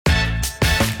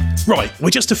Right, we're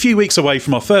just a few weeks away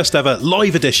from our first ever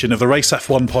live edition of the Race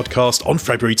F1 podcast on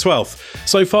February 12th.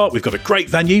 So far, we've got a great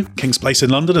venue, King's Place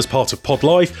in London as part of Pod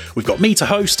Live. We've got me to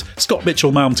host, Scott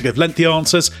Mitchell-Malm to give lengthy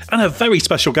answers, and a very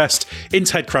special guest in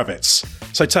Ted Kravitz.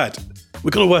 So Ted,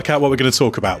 we've got to work out what we're going to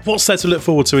talk about. What's there to look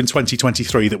forward to in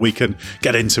 2023 that we can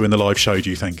get into in the live show, do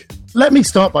you think? Let me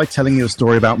start by telling you a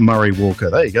story about Murray Walker.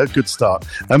 There you go, good start.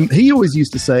 He always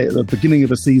used to say at the beginning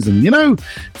of a season, you know,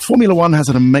 Formula One has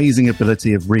an amazing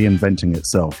ability of reinventing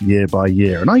itself year by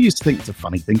year. And I used to think it's a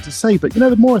funny thing to say, but you know,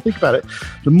 the more I think about it,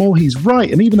 the more he's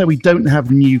right. And even though we don't have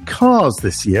new cars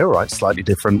this year, right, slightly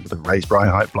different with the raised ride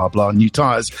height, blah, blah, new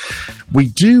tyres, we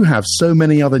do have so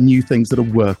many other new things that are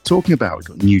worth talking about. We've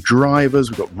got new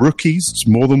drivers, we've got rookies, it's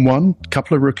more than one, a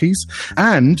couple of rookies,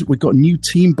 and we've got new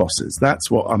team bosses. That's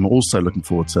what I'm also looking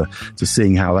forward to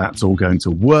seeing how that's all going to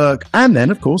work. And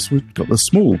then, of course, we've got the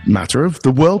small matter of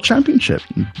the World Championship.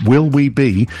 Will we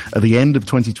be, at the end of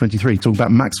 2023, talking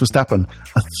about Max Verstappen,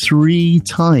 a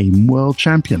 3-time world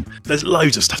champion? There's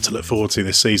loads of stuff to look forward to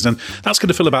this season, and that's going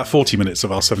to fill about 40 minutes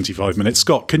of our 75 minutes.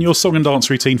 Scott, can your song and dance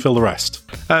routine fill the rest?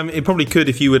 It probably could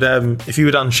if you would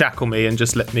unshackle me and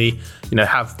just let me,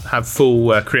 have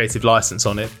full creative license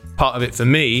on it. Part of it for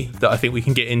me that I think we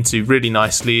can get into really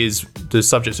nicely is the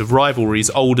subject of rivalries,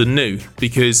 old and new,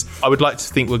 because I would like to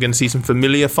think we're going to see some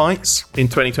familiar fights in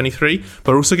 2023,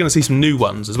 but we're also going to see some new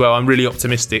ones as well. I'm really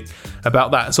optimistic about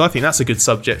that. So I think that's a good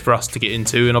subject for us to get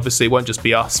into. And obviously it won't just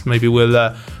be us. Maybe we'll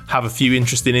have a few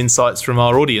interesting insights from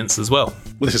our audience as well.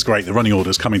 Well, this is great. The running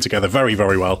order's coming together very,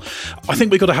 very well. I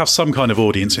think we've got to have some kind of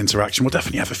audience interaction. We'll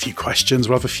definitely have a few questions.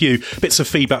 We'll have a few bits of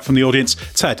feedback from the audience.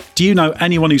 Ted, do you know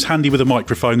anyone who's handy with a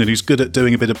microphone and who's good at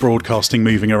doing a bit of broadcasting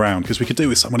moving around? Because we could do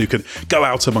with someone who could go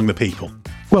out among the people.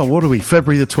 Well, what are we?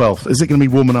 February the 12th. Is it going to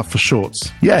be warm enough for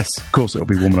shorts? Yes, of course it'll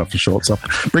be warm enough for shorts. I'll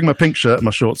bring my pink shirt and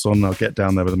my shorts on and I'll get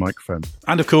down there with a microphone.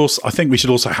 And of course, I think we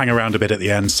should also hang around a bit at the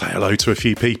end, say hello to a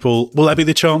few people. Will there be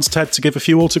the chance, Ted, to give a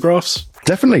few autographs?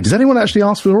 Definitely. Does anyone actually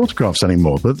ask for autographs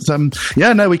anymore? But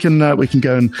we can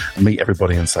go and meet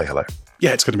everybody and say hello.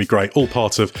 Yeah, it's going to be great. All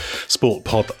part of Sport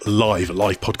Pod Live, a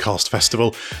live podcast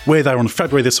festival. We're there on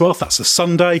February the 12th. That's a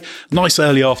Sunday. Nice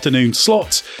early afternoon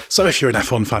slot. So if you're an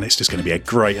F1 fan, it's just going to be a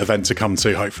great event to come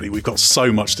to, hopefully. We've got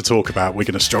so much to talk about. We're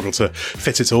going to struggle to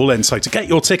fit it all in. So to get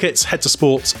your tickets, head to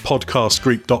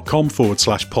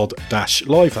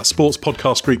sportspodcastgroup.com/pod-live. That's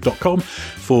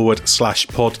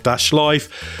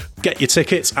sportspodcastgroup.com/pod-live. Get your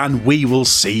tickets and we will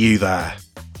see you there.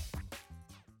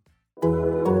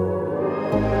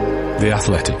 The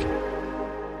Athletic.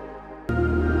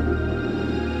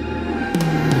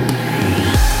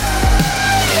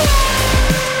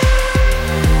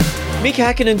 Mika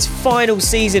Häkkinen's final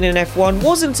season in F1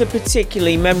 wasn't a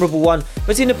particularly memorable one,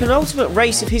 but in the penultimate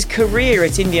race of his career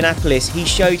at Indianapolis, he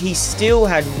showed he still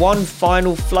had one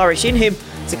final flourish in him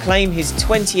to claim his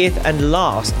 20th and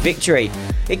last victory.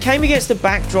 It came against the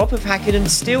backdrop of Häkkinen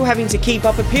still having to keep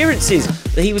up appearances,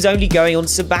 that he was only going on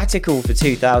sabbatical for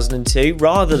 2002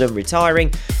 rather than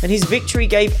retiring, and his victory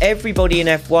gave everybody in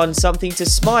F1 something to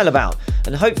smile about,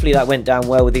 and hopefully that went down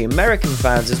well with the American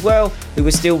fans as well, who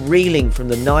were still reeling from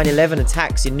the 9/11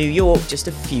 attacks in New York just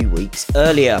a few weeks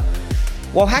earlier.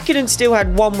 While Häkkinen still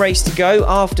had one race to go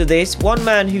after this, one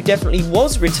man who definitely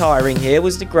was retiring here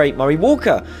was the great Murray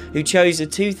Walker, who chose the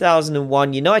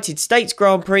 2001 United States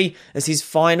Grand Prix as his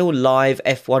final live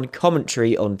F1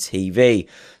 commentary on TV.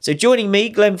 So joining me,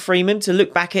 Glenn Freeman, to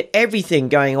look back at everything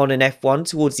going on in F1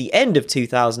 towards the end of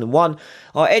 2001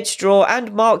 are Ed Straw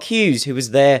and Mark Hughes, who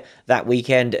was there that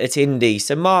weekend at Indy.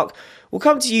 So Mark, we'll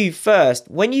come to you first.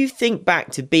 When you think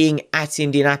back to being at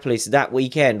Indianapolis that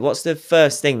weekend, what's the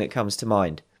first thing that comes to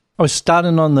mind? I was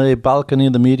standing on the balcony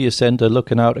of the media centre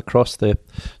looking out across the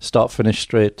start-finish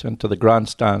straight into the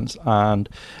grandstands, and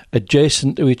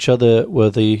adjacent to each other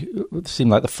were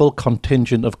seemed like the full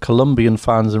contingent of Colombian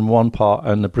fans in one part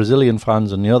and the Brazilian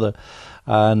fans in the other,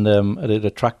 and it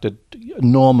attracted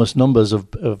enormous numbers of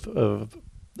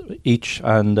each,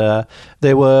 and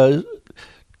they were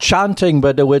chanting,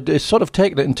 but they were sort of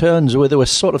taking it in turns where they were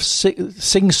sort of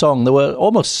sing-song. They were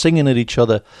almost singing at each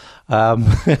other.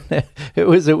 It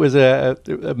was a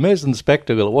amazing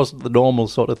spectacle. It wasn't the normal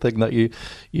sort of thing that you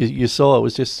saw. It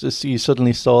was just you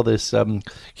suddenly saw this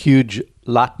huge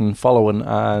Latin following,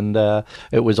 and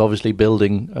it was obviously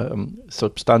building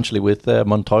substantially with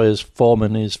Montoya's form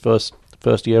in his first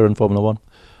year in Formula One.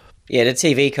 Yeah, the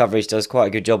TV coverage does quite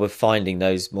a good job of finding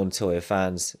those Montoya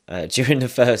fans during the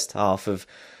first half of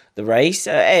the race.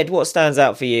 Ed, what stands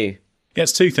out for you? Yeah,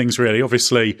 it's two things really.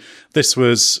 Obviously, this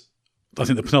was, I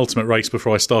think, the penultimate race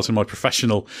before I started my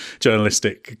professional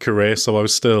journalistic career, so I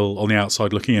was still on the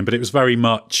outside looking in, but it was very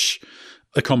much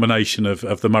a combination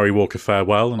of the Murray Walker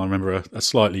farewell, and I remember a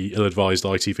slightly ill-advised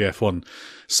ITV F1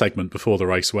 segment before the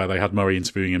race where they had Murray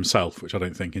interviewing himself, which I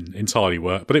don't think entirely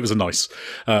worked, but it was a nice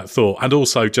thought. And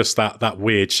also just that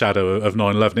weird shadow of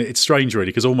 9/11. It's strange, really,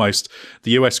 because almost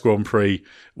the US Grand Prix,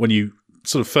 when you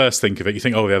sort of first think of it, you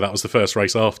think, oh yeah, that was the first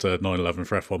race after 9/11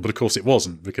 for F1, but of course it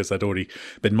wasn't, because they'd already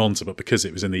been monitored, but because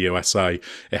it was in the USA,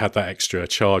 it had that extra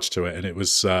charge to it, and it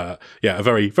was a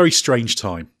very, very strange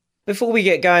time. Before we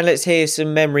get going, let's hear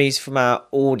some memories from our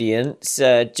audience.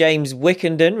 James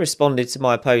Wickenden responded to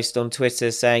my post on Twitter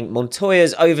saying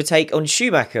Montoya's overtake on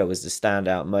Schumacher was the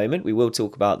standout moment. We will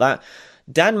talk about that.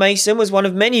 Dan Mason was one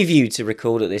of many of you to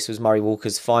recall that this was Murray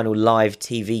Walker's final live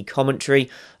TV commentary,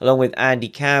 along with Andy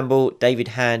Campbell, David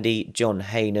Handy, John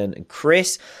Heynan and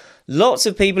Chris. Lots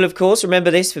of people, of course,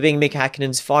 remember this for being Mika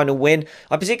Häkkinen's final win.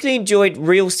 I particularly enjoyed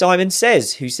Real Simon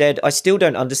Says, who said, I still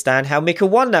don't understand how Mika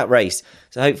won that race.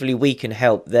 So hopefully we can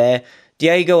help there.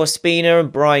 Diego Ospina and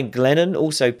Brian Glennon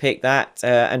also picked that.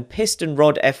 And Piston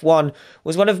Rod F1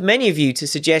 was one of many of you to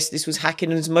suggest this was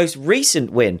Häkkinen's most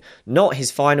recent win, not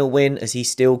his final win, as he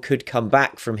still could come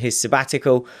back from his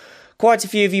sabbatical. Quite a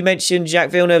few of you mentioned Jacques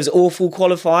Villeneuve's awful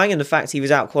qualifying and the fact he was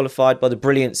out-qualified by the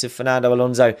brilliance of Fernando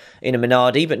Alonso in a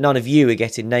Minardi, but none of you are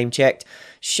getting name-checked.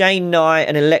 Shane Nye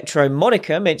and Electro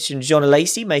Monica mentioned Jean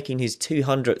Alesi making his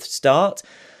 200th start.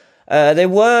 There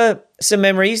were some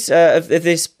memories of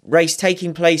this race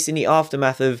taking place in the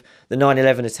aftermath of the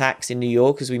 9/11 attacks in New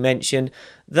York, as we mentioned.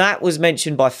 That was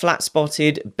mentioned by Flat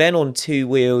Spotted, Ben on Two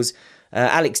Wheels,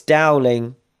 Alex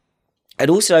Dowling, and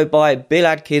also by Bill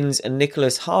Adkins and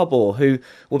Nicholas Harbour, who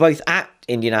were both at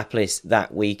Indianapolis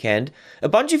that weekend. A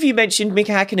bunch of you mentioned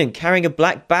Mika Häkkinen carrying a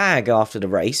black bag after the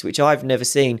race, which I've never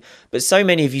seen, but so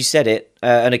many of you said it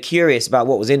and are curious about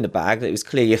what was in the bag, that it was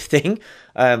clearly a thing.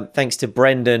 Thanks to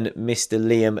Brendan, Mr.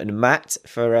 Liam and Matt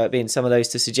for being some of those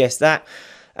to suggest that.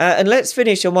 And let's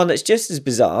finish on one that's just as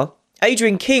bizarre.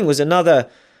 Adrian King was another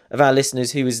of our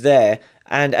listeners who was there,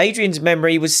 and Adrian's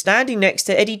memory was standing next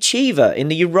to Eddie Cheever in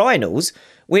the urinals,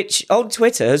 which on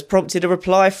Twitter has prompted a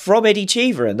reply from Eddie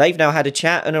Cheever, and they've now had a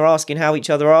chat and are asking how each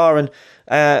other are, and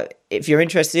if you're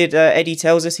interested, Eddie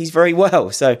tells us he's very well.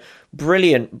 So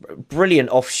brilliant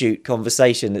offshoot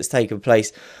conversation that's taken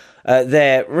place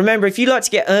there. Remember, if you'd like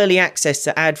to get early access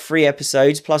to ad-free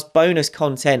episodes plus bonus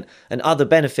content and other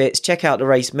benefits, check out the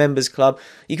Race Members Club.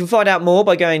 You can find out more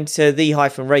by going to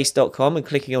the-race.com and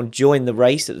clicking on Join the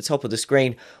Race at the top of the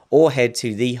screen, or head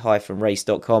to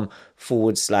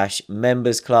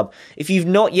the-race.com/members club. If you've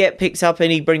not yet picked up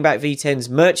any Bring Back V10's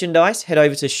merchandise, head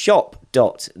over to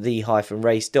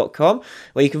shop.the-race.com,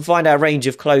 where you can find our range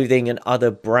of clothing and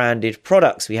other branded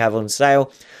products we have on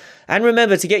sale. And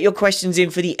remember to get your questions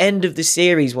in for the end of the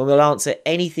series, when we'll answer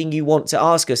anything you want to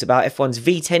ask us about F1's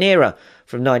V10 era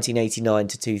from 1989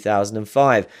 to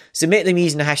 2005. Submit them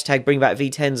using the hashtag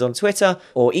BringBackV10s on Twitter,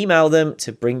 or email them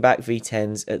to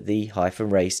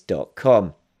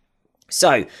bringbackv10s@the-race.com.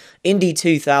 So, Indy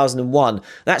 2001,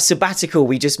 that sabbatical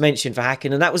we just mentioned for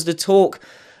Häkkinen, and that was the talk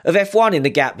of F1 in the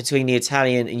gap between the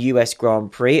Italian and US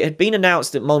Grand Prix. It had been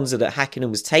announced at Monza that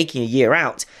Häkkinen was taking a year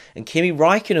out and Kimi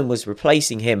Räikkönen was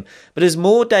replacing him. But as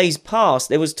more days passed,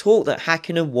 there was talk that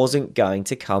Häkkinen wasn't going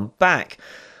to come back.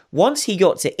 Once he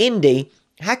got to Indy,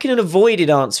 Häkkinen avoided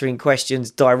answering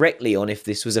questions directly on if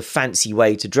this was a fancy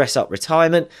way to dress up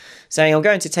retirement, saying, I'm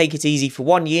going to take it easy for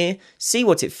 1 year, see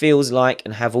what it feels like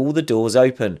and have all the doors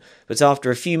open. But after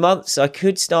a few months, I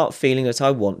could start feeling that I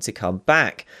want to come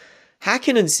back.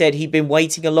 Häkkinen said he'd been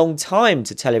waiting a long time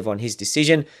to tell everyone his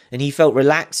decision, and he felt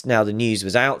relaxed now the news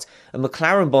was out. And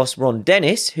McLaren boss Ron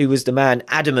Dennis, who was the man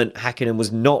adamant Häkkinen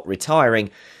was not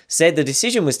retiring, said the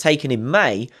decision was taken in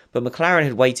May, but McLaren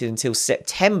had waited until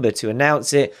September to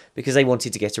announce it because they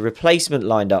wanted to get a replacement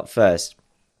lined up first.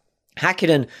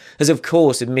 Häkkinen has of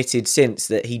course admitted since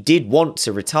that he did want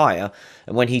to retire,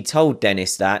 and when he told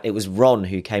Dennis that, it was Ron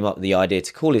who came up with the idea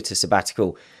to call it a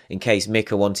sabbatical in case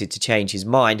Mika wanted to change his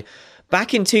mind.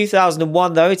 Back in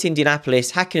 2001 though, at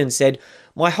Indianapolis, Häkkinen said,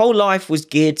 my whole life was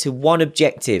geared to one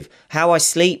objective: how I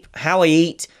sleep, how I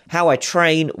eat, how I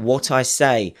train, what I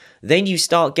say. Then you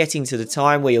start getting to the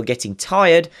time where you're getting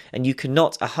tired and you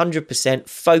cannot 100%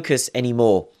 focus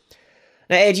anymore.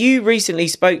 Now, Ed, you recently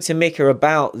spoke to Mika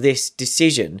about this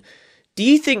decision. Do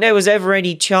you think there was ever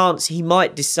any chance he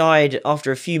might decide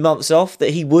after a few months off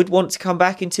that he would want to come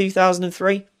back in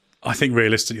 2003? I think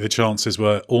realistically the chances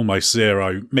were almost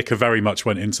zero. Mika very much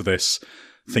went into this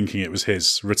thinking it was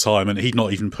his retirement. He'd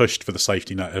not even pushed for the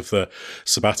safety net of the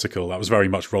sabbatical. That was very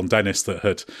much Ron Dennis that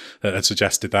had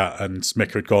suggested that, and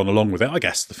Mika had gone along with it. I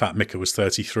guess the fact Mika was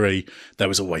 33, there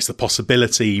was always the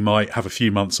possibility he might have a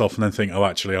few months off and then think, oh,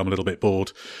 actually, I'm a little bit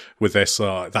bored with this.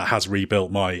 That has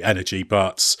rebuilt my energy.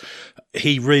 But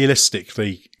he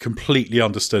realistically completely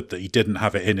understood that he didn't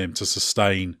have it in him to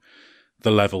sustain the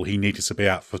level he needed to be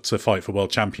at to fight for world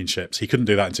championships. He couldn't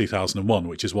do that in 2001,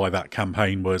 which is why that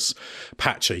campaign was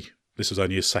patchy. This was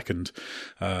only his second.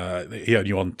 He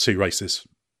only won 2 races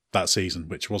that season,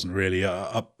 which wasn't really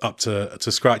up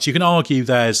to scratch. You can argue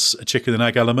there's a chicken and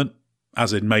egg element,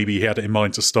 as in maybe he had it in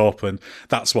mind to stop, and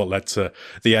that's what led to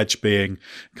the edge being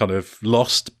kind of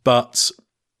lost. But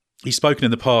he's spoken in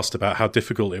the past about how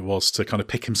difficult it was to kind of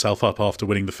pick himself up after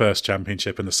winning the first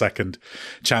championship and the second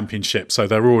championship. So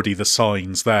there were already the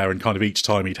signs there, and kind of each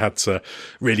time he'd had to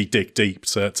really dig deep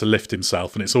to lift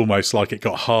himself. And it's almost like it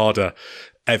got harder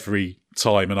every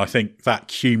time. And I think that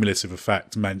cumulative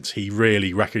effect meant he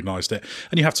really recognised it.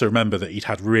 And you have to remember that he'd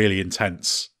had really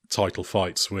intense title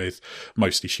fights with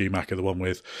mostly Schumacher, the one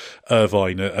with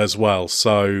Irvine as well.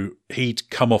 So he'd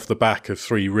come off the back of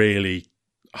 3 really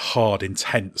hard,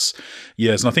 intense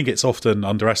years. And I think it's often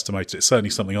underestimated. It's certainly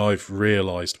something I've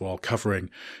realised while covering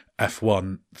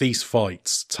F1. These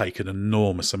fights take an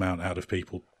enormous amount out of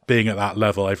people. Being at that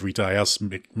level every day, as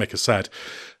Mika said,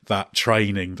 that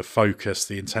training, the focus,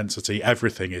 the intensity,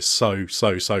 everything is so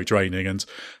draining. And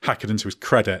Hakkinen, to his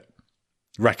credit,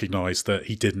 recognised that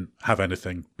he didn't have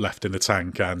anything left in the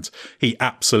tank. And he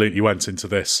absolutely went into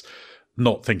this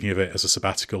not thinking of it as a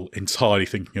sabbatical, entirely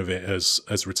thinking of it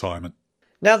as retirement.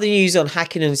 Now the news on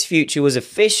Häkkinen's future was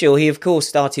official, he of course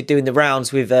started doing the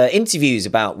rounds with interviews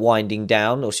about winding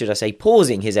down, or should I say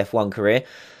pausing his F1 career.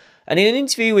 And in an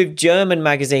interview with German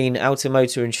magazine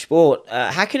Automotor and Sport,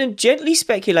 Häkkinen gently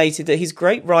speculated that his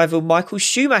great rival Michael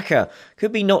Schumacher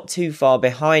could be not too far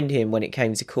behind him when it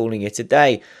came to calling it a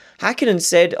day. Häkkinen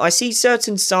said, "I see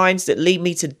certain signs that lead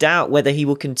me to doubt whether he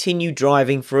will continue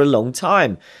driving for a long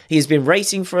time. He has been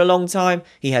racing for a long time,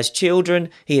 he has children,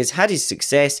 he has had his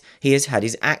success, he has had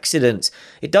his accidents.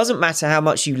 It doesn't matter how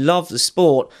much you love the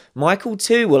sport, Michael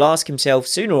too will ask himself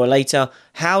sooner or later,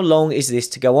 how long is this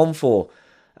to go on for?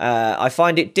 I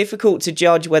find it difficult to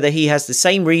judge whether he has the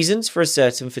same reasons for a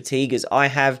certain fatigue as I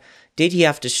have. Did he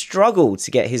have to struggle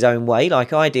to get his own way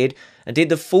like I did? And did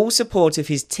the full support of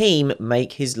his team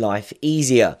make his life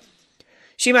easier?"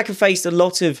 Schumacher faced a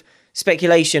lot of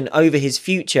speculation over his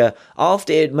future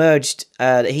after it emerged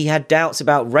that he had doubts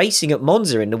about racing at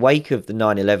Monza in the wake of the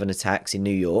 9/11 attacks in New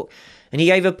York. And he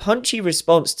gave a punchy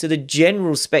response to the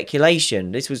general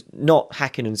speculation. This was not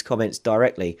Häkkinen's comments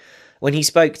directly. When he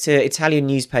spoke to Italian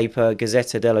newspaper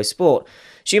Gazzetta dello Sport,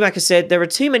 Schumacher said, "There are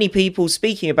too many people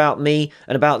speaking about me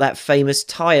and about that famous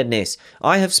tiredness.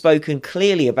 I have spoken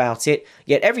clearly about it,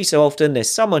 yet every so often there's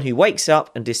someone who wakes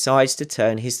up and decides to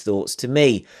turn his thoughts to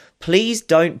me. Please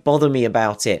don't bother me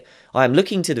about it. I am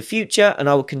looking to the future and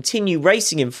I will continue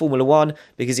racing in Formula One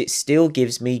because it still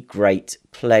gives me great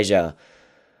pleasure."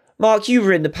 Mark, you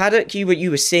were in the paddock, you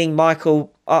were seeing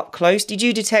Michael up close. Did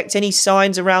you detect any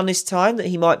signs around this time that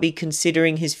he might be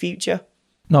considering his future?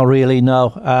 Not really, no.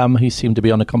 He seemed to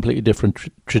be on a completely different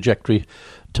trajectory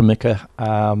to Mika.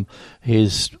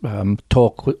 His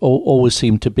talk always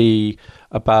seemed to be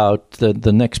about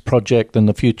the next project and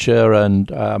the future,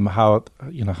 and how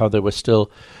they were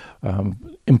still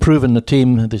improving the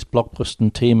team, this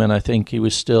blockbusting team, and I think he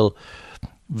was still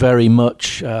very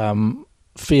much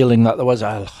feeling that there was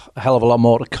a hell of a lot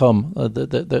more to come.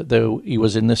 He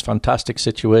was in this fantastic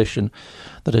situation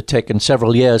that had taken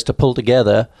several years to pull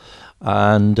together,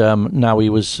 and now he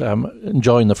was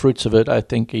enjoying the fruits of it. I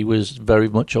think he was very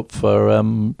much up for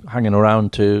hanging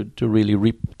around to really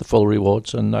reap the full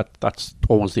rewards, and that's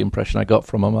always the impression I got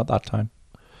from him at that time.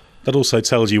 That also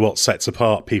tells you what sets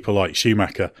apart people like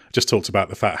Schumacher. I just talked about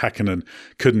the fact Häkkinen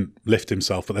couldn't lift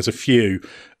himself, but there's a few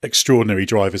extraordinary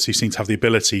drivers who seem to have the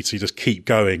ability to just keep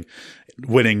going.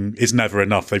 Winning is never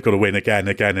enough. They've got to win again.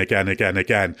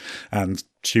 And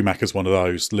Schumacher's one of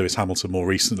those. Lewis Hamilton more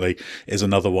recently is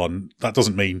another one. That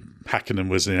doesn't mean Häkkinen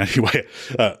was in any way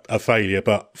a failure,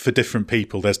 but for different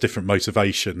people, there's different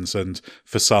motivations. And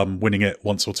for some, winning it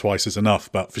once or twice is enough.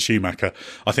 But for Schumacher,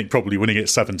 I think probably winning it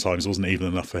 7 times wasn't even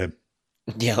enough for him.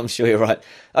 Yeah, I'm sure you're right.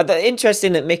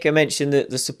 Interesting that Mika mentioned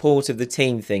the support of the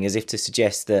team thing as if to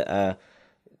suggest that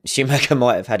Schumacher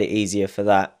might have had it easier for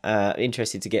that.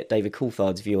 Interested to get David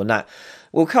Coulthard's view on that.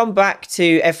 We'll come back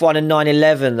to F1 and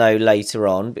 9/11 though later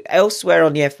on. But elsewhere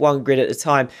on the F1 grid at the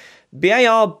time,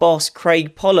 BAR boss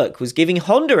Craig Pollock was giving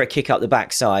Honda a kick up the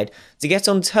backside to get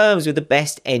on terms with the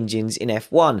best engines in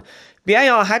F1.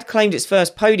 BAR had claimed its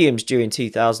first podiums during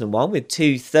 2001 with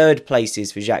 2 third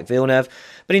places for Jacques Villeneuve,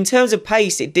 but in terms of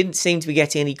pace it didn't seem to be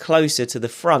getting any closer to the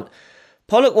front.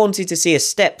 Pollock wanted to see a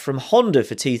step from Honda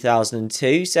for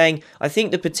 2002, saying, "I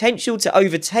think the potential to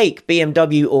overtake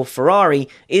BMW or Ferrari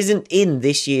isn't in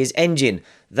this year's engine.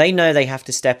 They know they have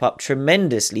to step up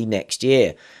tremendously next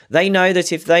year. They know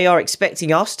that if they are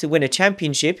expecting us to win a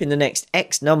championship in the next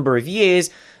X number of years,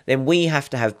 then we have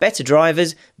to have better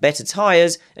drivers, better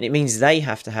tyres, and it means they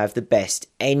have to have the best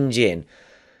engine."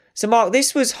 So Mark,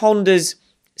 this was Honda's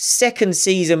second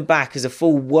season back as a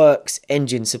full works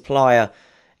engine supplier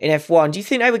in F1. Do you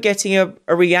think they were getting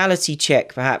a reality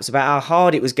check, perhaps, about how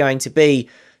hard it was going to be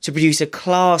to produce a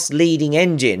class-leading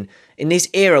engine in this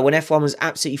era when F1 was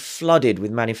absolutely flooded with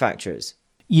manufacturers?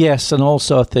 Yes, and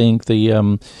also I think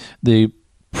the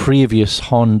previous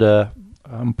Honda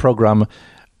program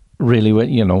really,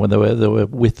 when they were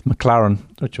with McLaren,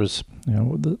 which was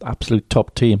the absolute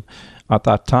top team at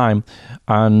that time,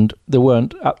 and they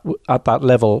weren't at that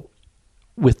level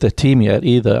with the team yet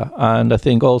either. And I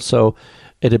think also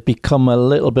it had become a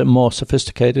little bit more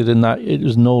sophisticated in that it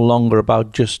was no longer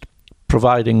about just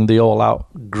providing the all-out,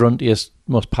 gruntiest,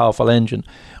 most powerful engine,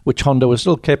 which Honda was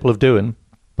still capable of doing,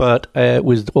 but it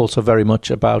was also very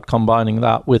much about combining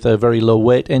that with a very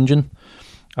low-weight engine,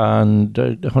 and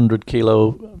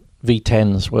 100-kilo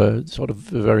V10s were sort of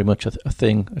very much a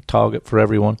thing, a target for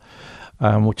everyone,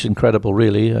 which is incredible,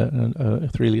 really. A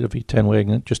 3-litre V10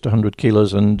 weighing just 100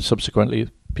 kilos, and subsequently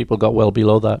people got well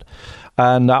below that.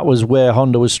 And that was where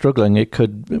Honda was struggling. It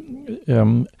could,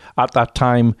 at that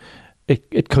time,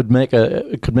 it could make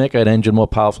an engine more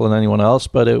powerful than anyone else,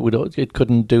 but it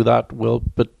couldn't do that well.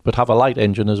 But have a light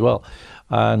engine as well.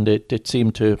 And it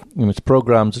seemed to, in its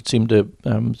programs, it seemed to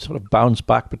sort of bounce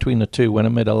back between the two. When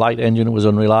it made a light engine, it was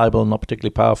unreliable, not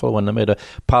particularly powerful. When they made a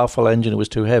powerful engine, it was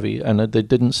too heavy, and they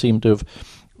didn't seem to have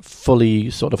fully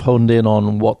sort of honed in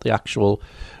on what the actual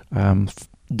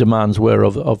demands were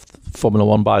of Formula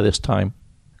One by this time.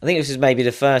 I think this was maybe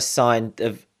the first sign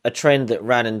of a trend that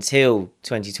ran until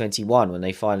 2021 when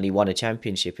they finally won a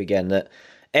championship again, that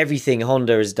everything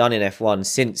Honda has done in F1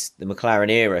 since the McLaren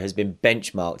era has been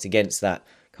benchmarked against that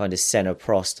kind of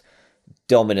Senna-Prost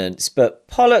dominance. But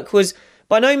Pollock was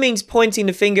by no means pointing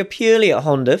the finger purely at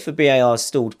Honda for BAR's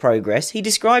stalled progress. He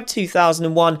described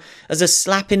 2001 as a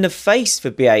slap in the face for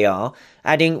BAR,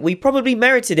 adding, "We probably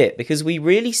merited it because we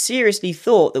really seriously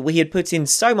thought that we had put in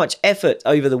so much effort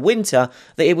over the winter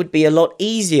that it would be a lot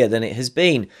easier than it has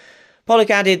been." Pollock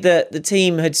added that the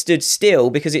team had stood still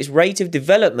because its rate of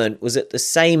development was at the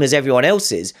same as everyone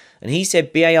else's, and he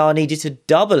said BAR needed to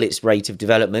double its rate of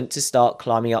development to start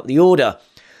climbing up the order.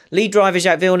 Lead driver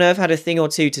Jacques Villeneuve had a thing or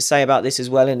two to say about this as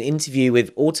well in an interview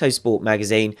with Autosport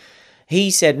magazine.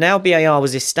 He said now BAR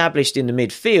was established in the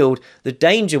midfield, the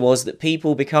danger was that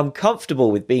people become comfortable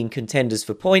with being contenders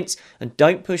for points and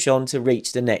don't push on to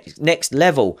reach the next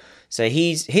level. So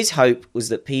his hope was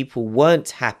that people weren't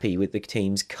happy with the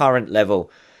team's current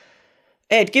level.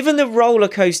 Ed, given the roller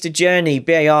coaster journey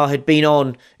BAR had been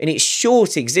on in its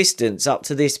short existence up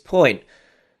to this point,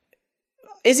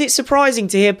 is it surprising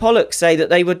to hear Pollock say that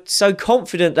they were so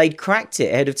confident they'd cracked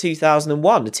it ahead of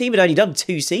 2001? The team had only done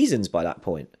 2 seasons by that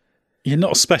point. You're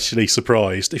not especially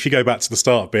surprised. If you go back to the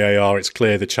start of BAR, it's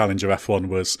clear the challenge of F1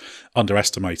 was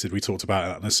underestimated. We talked about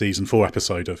that in the Season 4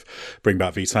 episode of Bring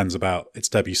Back V10s about its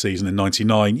debut season in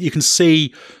 99. You can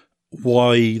see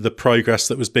why the progress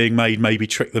that was being made maybe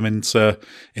tricked them into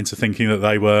thinking that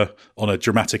they were on a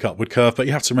dramatic upward curve. But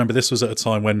you have to remember this was at a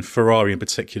time when Ferrari in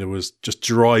particular was just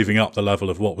driving up the level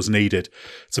of what was needed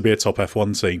to be a top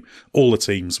F1 team. All the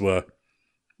teams were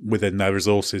within their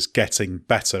resources getting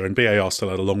better, and BAR still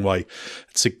had a long way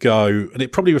to go. And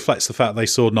it probably reflects the fact they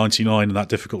saw 99 and that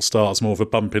difficult start as more of a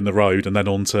bump in the road and then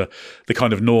on to the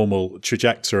kind of normal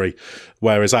trajectory,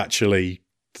 whereas actually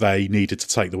they needed to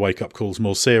take the wake-up calls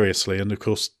more seriously. And of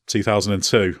course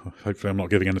 2002, hopefully I'm not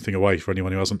giving anything away for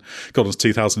anyone who hasn't got on to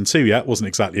 2002 yet, wasn't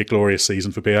exactly a glorious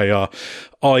season for BAR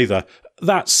either.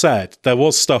 That said, there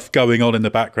was stuff going on in the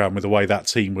background with the way that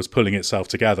team was pulling itself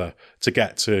together to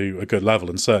get to a good level,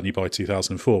 and certainly by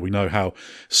 2004 we know how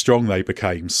strong they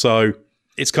became. So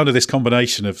it's kind of this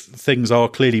combination of things are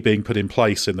clearly being put in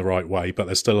place in the right way, but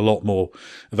there's still a lot more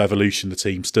of evolution the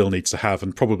team still needs to have,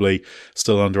 and probably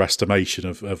still underestimation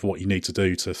of what you need to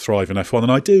do to thrive in F1.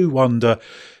 And I do wonder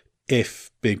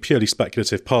if, being purely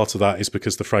speculative, part of that is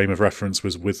because the frame of reference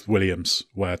was with Williams,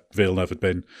 where Villeneuve had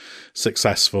been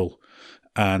successful,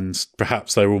 And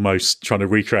perhaps they were almost trying to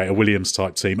recreate a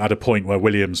Williams-type team at a point where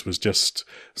Williams was just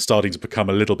starting to become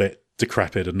a little bit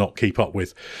decrepit and not keep up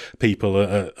with people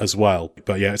as well.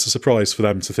 But yeah, it's a surprise for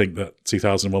them to think that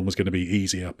 2001 was going to be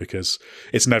easier, because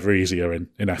it's never easier in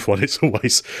F1. It's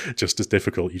always just as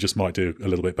difficult. You just might do a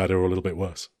little bit better or a little bit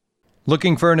worse.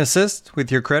 Looking for an assist with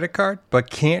your credit card but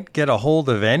can't get a hold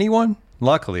of anyone?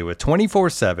 Luckily, with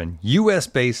 24/7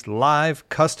 US-based live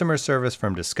customer service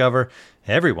from Discover,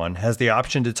 everyone has the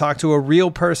option to talk to a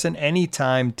real person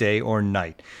anytime, day or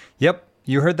night. Yep,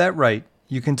 you heard that right.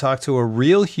 You can talk to a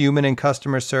real human in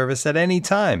customer service at any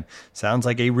time. Sounds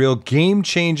like a real game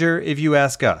changer if you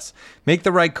ask us. Make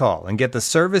the right call and get the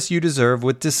service you deserve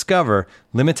with Discover.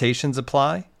 Limitations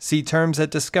apply. See terms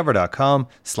at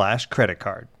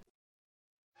discover.com/creditcard.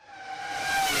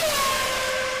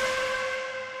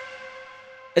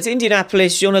 At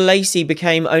Indianapolis, Jean Alesi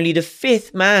became only the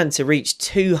 5th man to reach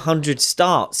 200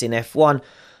 starts in F1.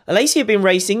 Alesi had been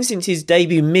racing since his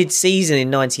debut mid-season in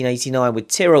 1989 with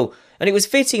Tyrrell, and it was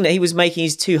fitting that he was making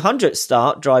his 200th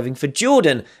start driving for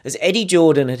Jordan, as Eddie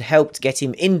Jordan had helped get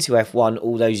him into F1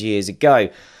 all those years ago.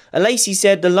 Alesi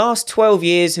said, "The last 12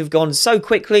 years have gone so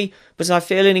quickly, but I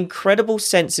feel an incredible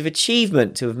sense of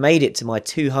achievement to have made it to my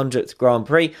 200th Grand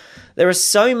Prix. There are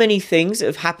so many things that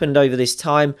have happened over this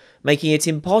time, making it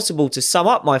impossible to sum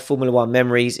up my Formula One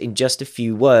memories in just a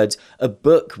few words. A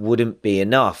book wouldn't be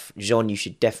enough." Jean, you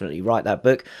should definitely write that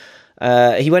book.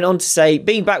 He went on to say,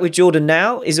 "Being back with Jordan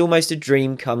now is almost a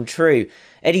dream come true.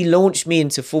 Eddie launched me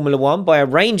into Formula One by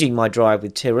arranging my drive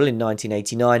with Tyrrell in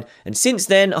 1989, and since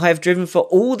then I have driven for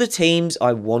all the teams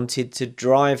I wanted to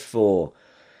drive for."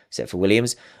 Except for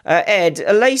Williams. Ed,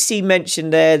 Alesi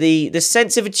mentioned there the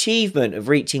sense of achievement of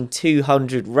reaching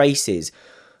 200 races.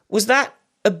 Was that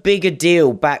a bigger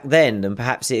deal back then than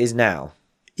perhaps it is now?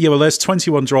 Yeah, well, there's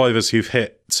 21 drivers who've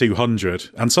hit 200,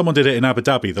 and someone did it in Abu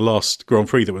Dhabi, the last Grand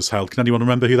Prix that was held. Can anyone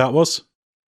remember who that was?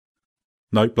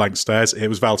 No, blank stares. It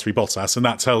was Valtteri Bottas, and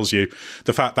that tells you,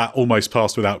 the fact that almost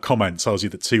passed without comment tells you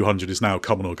that 200 is now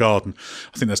common or garden.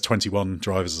 I think there's 21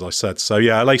 drivers, as I said. So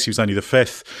yeah, Alesi was only the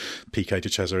 5th. Piquet de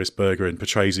Cesaris, Berger and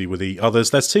Patrese were the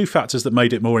others. There's 2 factors that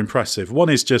made it more impressive. One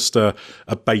is just a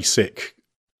basic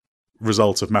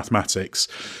result of mathematics.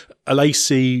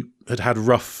 Alesi had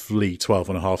roughly 12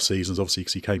 and a half seasons, obviously,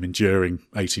 because he came in during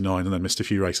 89 and then missed a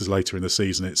few races later in the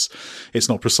season. It's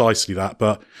not precisely that,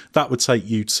 but that would take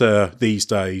you to, these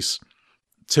days,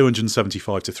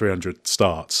 275 to 300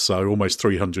 starts. So almost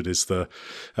 300 is or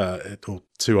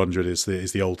 200 is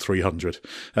the old 300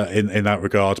 in that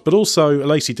regard. But also,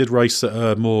 Alesi did race at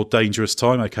a more dangerous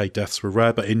time. Okay, deaths were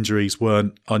rare, but injuries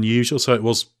weren't unusual, so it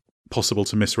was possible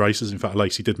to miss races. In fact,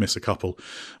 Alesi did miss a couple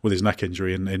with his neck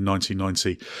injury in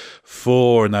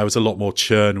 1994, and there was a lot more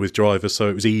churn with drivers, so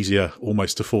it was easier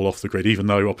almost to fall off the grid. Even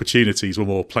though opportunities were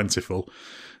more plentiful,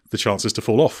 the chances to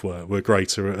fall off were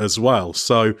greater as well.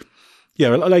 So yeah,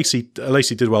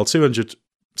 Alesi did well. 200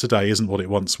 today isn't what it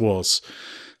once was.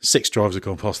 6 drivers have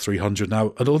gone past 300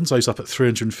 now. Alonso's up at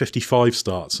 355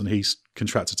 starts, and he's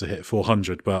contracted to hit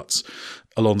 400, but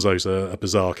Alonso's a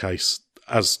bizarre case,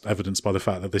 as evidenced by the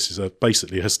fact that this is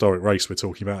basically a historic race we're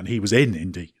talking about, and he was in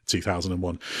Indy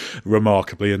 2001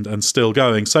 remarkably and still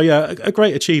going. So yeah, a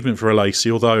great achievement for Alesi,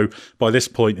 although by this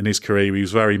point in his career he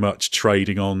was very much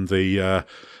trading on the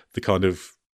kind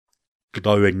of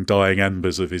glowing, dying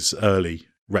embers of his early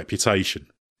reputation.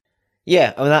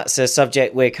 Yeah, I mean, that's a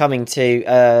subject we're coming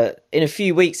to in a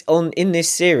few weeks on in this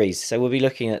series. So we'll be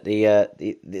looking at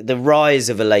the rise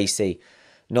of Alesi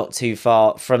not too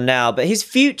far from now. But his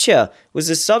future was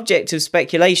a subject of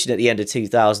speculation at the end of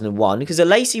 2001, because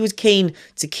Alesi was keen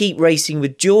to keep racing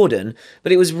with Jordan,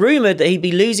 but it was rumoured that he'd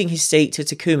be losing his seat to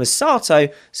Takuma Sato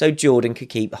so Jordan could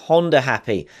keep Honda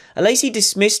happy. Alesi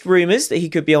dismissed rumours that he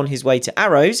could be on his way to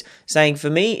Arrows, saying, "For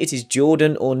me, it is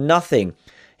Jordan or nothing."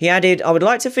 He added, "I would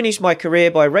like to finish my career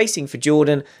by racing for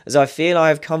Jordan, as I feel I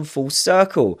have come full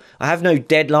circle. I have no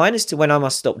deadline as to when I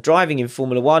must stop driving in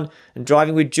Formula One, and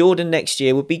driving with Jordan next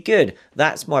year would be good.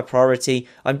 That's my priority.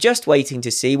 I'm just waiting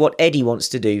to see what Eddie wants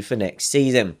to do for next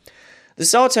season." The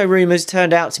Sato rumours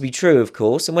turned out to be true, of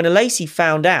course, and when Alesi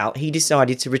found out, he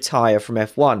decided to retire from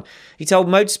F1. He told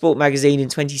Motorsport magazine in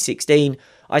 2016,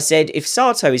 "I said, if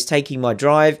Sato is taking my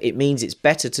drive, it means it's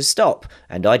better to stop,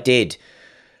 and I did."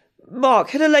 Mark,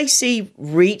 had Alesi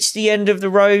reached the end of the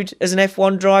road as an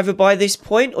F1 driver by this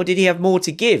point, or did he have more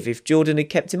to give if Jordan had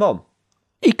kept him on?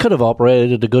 He could have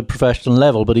operated at a good professional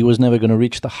level, but he was never going to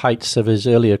reach the heights of his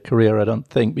earlier career, I don't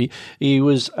think. He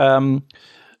was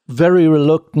very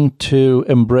reluctant to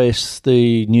embrace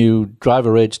the new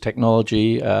driver age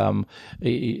technology.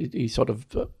 He sort of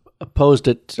opposed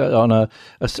it on a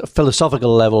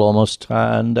philosophical level almost,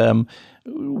 and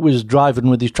was driving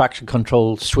with his traction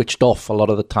control switched off a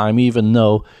lot of the time, even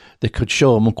though they could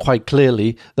show him quite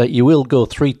clearly that you will go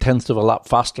 0.3 of a lap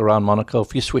faster around Monaco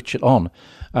if you switch it on.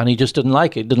 And he just didn't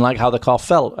like it, didn't like how the car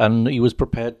felt, and he was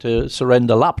prepared to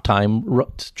surrender lap time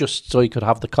just so he could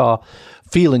have the car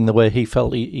feeling the way he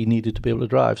felt he needed to be able to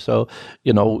drive. So,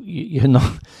 you're not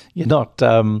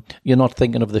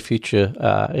thinking of the future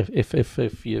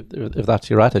if that's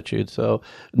your attitude. So,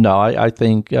 no, I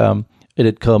think it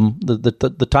had come,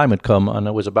 the time had come, and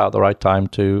it was about the right time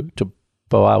to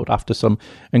bow out after some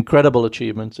incredible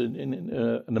achievements in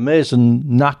an amazing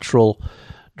natural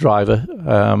driver.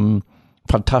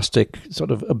 Fantastic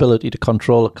sort of ability to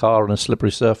control a car on a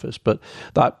slippery surface, but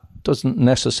that doesn't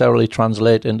necessarily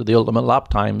translate into the ultimate lap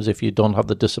times if you don't have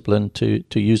the discipline to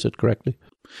use it correctly.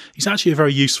 He's actually a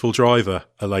very useful driver,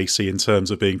 Alesi, in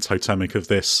terms of being totemic of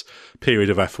this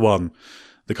period of F1,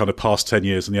 the kind of past 10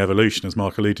 years and the evolution, as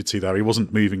Mark alluded to there. He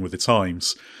wasn't moving with the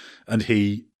times, and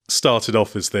he started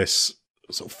off as this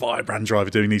sort of firebrand driver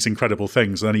doing these incredible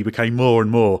things, and then he became more and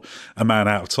more a man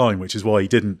out of time, which is why he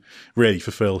didn't really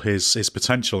fulfill his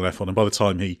potential in F1. And by the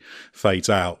time he fades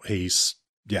out, he's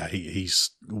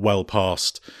well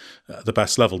past the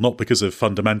best level, not because of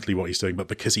fundamentally what he's doing, but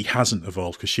because he hasn't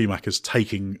evolved, because Schumacher's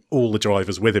taking all the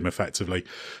drivers with him effectively,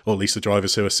 or at least the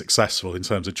drivers who are successful in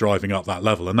terms of driving up that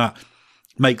level. And that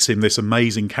makes him this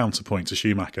amazing counterpoint to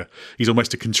Schumacher. He's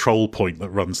almost a control point that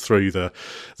runs through the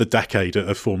decade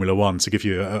of Formula One to give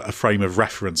you a frame of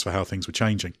reference for how things were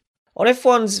changing. On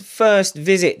F1's first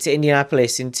visit to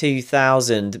Indianapolis in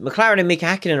 2000, McLaren and Mika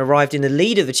Häkkinen arrived in the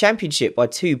lead of the championship by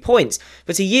 2 points.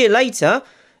 But a year later,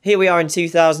 here we are in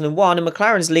 2001, and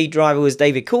McLaren's lead driver was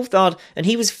David Coulthard, and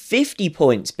he was 50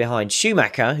 points behind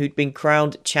Schumacher, who'd been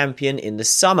crowned champion in the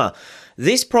summer.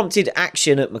 This prompted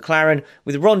action at McLaren,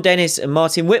 with Ron Dennis and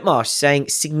Martin Whitmarsh saying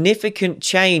significant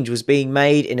change was being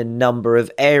made in a number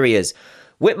of areas.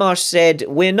 Whitmarsh said,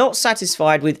 "We're not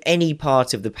satisfied with any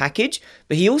part of the package,"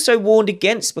 but he also warned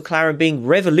against McLaren being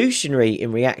revolutionary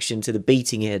in reaction to the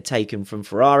beating it had taken from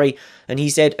Ferrari, and he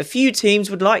said, "A few teams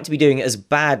would like to be doing it as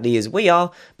badly as we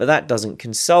are, but that doesn't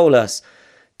console us."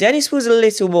 Dennis was a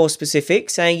little more specific,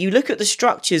 saying, "You look at the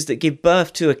structures that give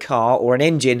birth to a car or an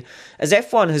engine. As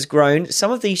F1 has grown,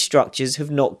 some of these structures have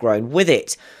not grown with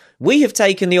it. We have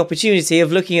taken the opportunity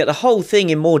of looking at the whole thing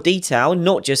in more detail,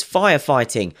 not just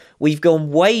firefighting. We've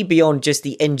gone way beyond just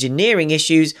the engineering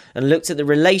issues and looked at the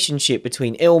relationship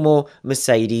between Ilmor,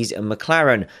 Mercedes and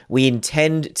McLaren. We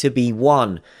intend to be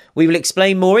one. We will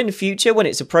explain more in the future when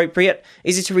it's appropriate.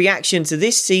 Is it a reaction to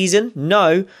this season?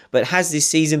 No. But has this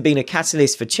season been a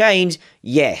catalyst for change?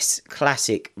 Yes."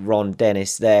 Classic Ron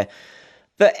Dennis there.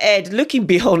 But Ed, looking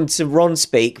beyond to Ron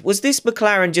speak, was this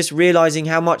McLaren just realising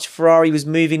how much Ferrari was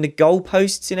moving the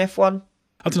goalposts in F1?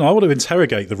 I don't know, I want to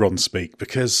interrogate the Ron speak,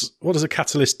 because what does a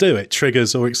catalyst do? It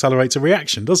triggers or accelerates a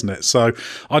reaction, doesn't it? So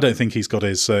I don't think he's got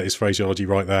his phraseology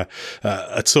right there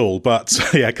at all. But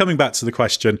yeah, coming back to the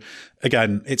question,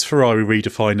 again, it's Ferrari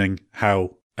redefining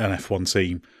how an F1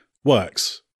 team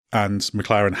works, and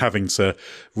McLaren having to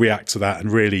react to that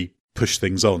and really push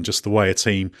things on, just the way a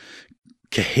team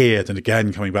cohered. And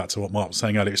again, coming back to what Mark was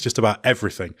saying earlier, it's just about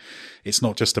everything. It's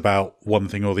not just about one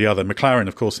thing or the other. McLaren,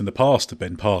 of course, in the past have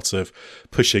been part of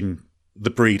pushing the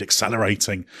breed,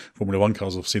 accelerating Formula One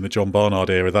cars. Obviously, in the John Barnard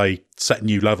era, they set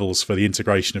new levels for the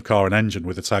integration of car and engine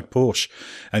with the TAG Porsche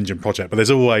engine project. But there's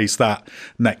always that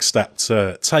next step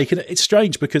to take. And it's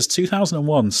strange because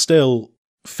 2001 still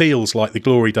feels like the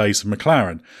glory days of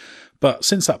McLaren. But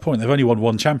since that point, they've only won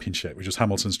one championship, which was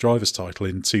Hamilton's driver's title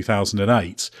in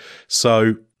 2008.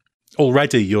 So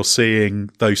already you're seeing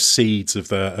those seeds of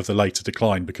the later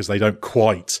decline, because they don't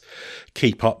quite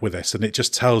keep up with this. And it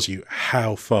just tells you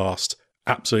how fast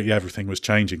absolutely everything was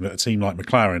changing, that a team like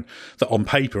McLaren, that on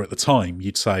paper at the time,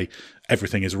 you'd say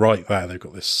everything is right there. They've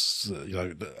got this,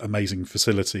 amazing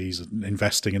facilities and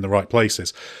investing in the right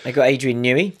places. They got Adrian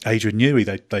Newey.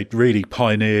 They really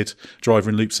pioneered driver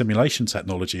in loop simulation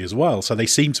technology as well. So they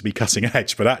seem to be cutting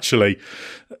edge, but actually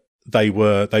they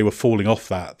were falling off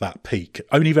that peak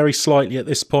only very slightly at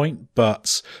this point.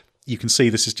 But you can see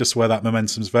this is just where that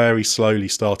momentum's very slowly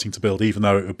starting to build, even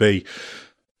though it would be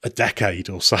a decade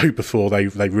or so before they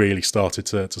really started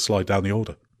to slide down the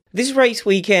order. This race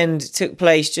weekend took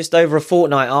place just over a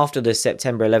fortnight after the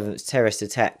September 11th terrorist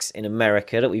attacks in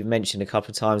America that we've mentioned a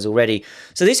couple of times already.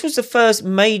 So this was the first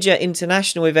major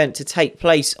international event to take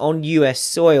place on US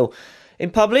soil.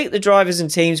 In public, the drivers and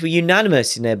teams were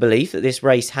unanimous in their belief that this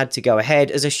race had to go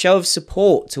ahead as a show of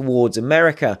support towards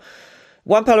America.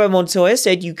 Juan Pablo Montoya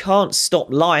said you can't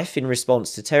stop life in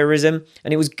response to terrorism,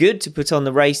 and it was good to put on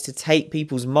the race to take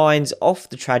people's minds off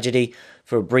the tragedy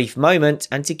for a brief moment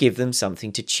and to give them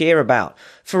something to cheer about.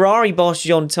 Ferrari boss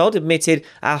Jean Todt admitted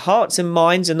our hearts and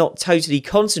minds are not totally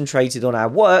concentrated on our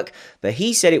work, but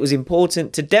he said it was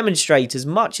important to demonstrate as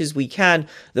much as we can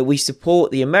that we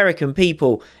support the American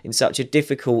people in such a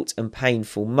difficult and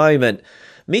painful moment.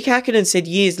 Mick Hakkinen said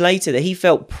years later that he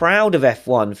felt proud of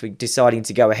F1 for deciding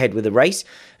to go ahead with the race,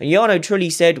 and Jarno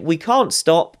Trulli said, "We can't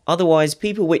stop, otherwise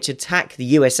people which attack the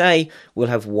USA will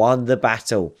have won the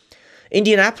battle."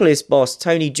 Indianapolis boss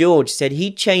Tony George said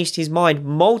he'd changed his mind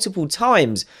multiple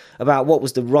times about what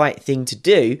was the right thing to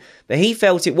do, but he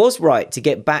felt it was right to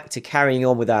get back to carrying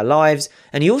on with our lives,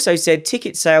 and he also said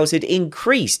ticket sales had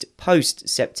increased post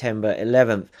September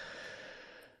 11th.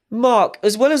 Mark,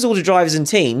 as well as all the drivers and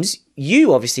teams,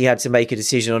 you obviously had to make a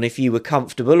decision on if you were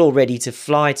comfortable or ready to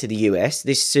fly to the US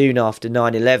this soon after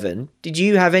 9/11. Did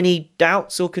you have any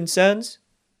doubts or concerns?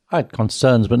 I had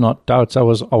concerns, but not doubts. I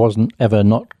wasn't ever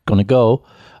not going to go.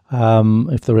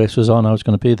 If the race was on, I was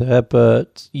going to be there.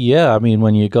 But yeah, I mean,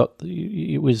 when you got,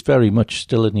 it was very much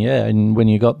still in the air, and when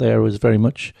you got there, it was very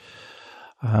much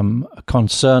a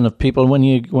concern of people. When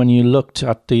you looked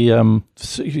at the,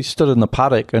 you stood in the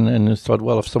paddock and thought,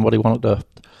 well, if somebody wanted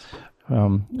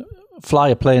to fly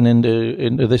a plane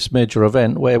into this major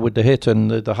event, where would they hit?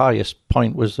 And the highest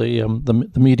point was the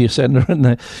media center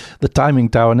and the timing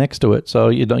tower next to it. So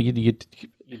you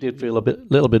did feel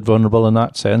little bit vulnerable in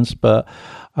that sense. But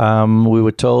we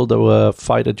were told there were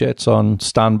fighter jets on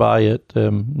standby at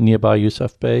nearby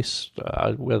USAF base.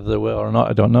 Whether there were or not,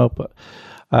 I don't know. But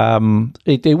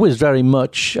it was very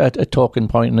much a talking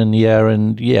point in the air,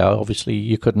 and yeah, obviously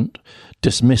you couldn't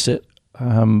dismiss it.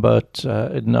 But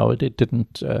no, it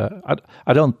didn't.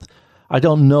 I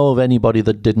don't know of anybody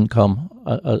that didn't come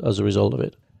as a result of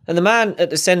it. And the man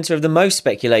at the centre of the most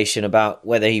speculation about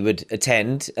whether he would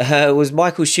attend was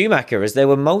Michael Schumacher, as there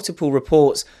were multiple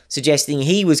reports suggesting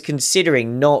he was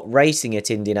considering not racing at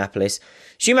Indianapolis.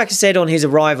 Schumacher said on his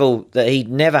arrival that he'd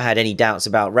never had any doubts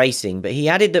about racing, but he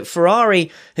added that Ferrari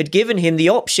had given him the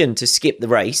option to skip the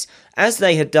race, as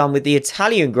they had done with the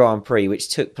Italian Grand Prix, which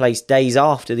took place days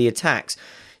after the attacks.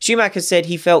 Schumacher said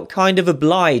he felt kind of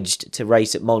obliged to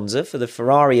race at Monza for the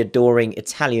Ferrari-adoring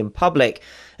Italian public.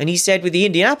 And he said with the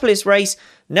Indianapolis race,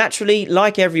 naturally,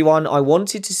 like everyone, I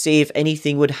wanted to see if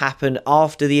anything would happen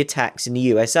after the attacks in the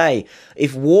USA.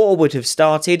 If war would have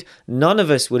started, none of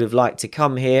us would have liked to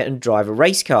come here and drive a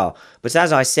race car. But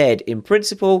as I said, in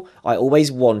principle, I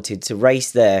always wanted to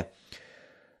race there.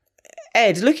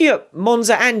 Ed, looking at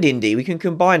Monza and Indy, we can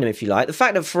combine them if you like. The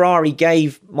fact that Ferrari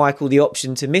gave Michael the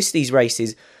option to miss these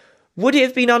races, would it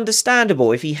have been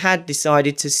understandable if he had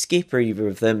decided to skip either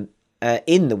of them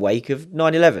in the wake of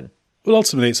 9/11? Well,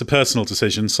 ultimately, it's a personal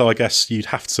decision, so I guess you'd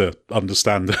have to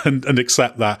understand and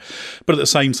accept that. But at the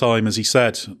same time, as he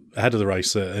said, ahead of the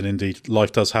race, and indeed,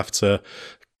 life does have to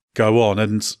go on.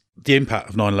 And the impact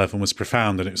of 9/11 was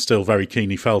profound, and it was still very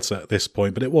keenly felt at this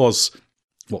point. But it was,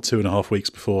 2.5 weeks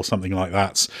before, something like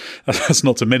that. That's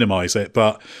not to minimise it,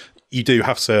 but you do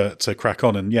have to crack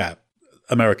on. And yeah,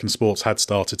 American sports had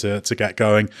started to get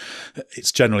going.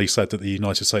 It's generally said that the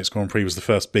United States Grand Prix was the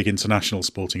first big international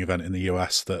sporting event in the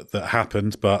US that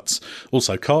happened, but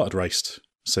also CART had raced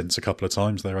since a couple of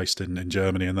times. They raced in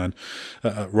Germany and then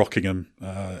at Rockingham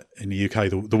in the UK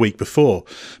the week before.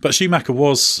 But Schumacher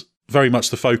was very much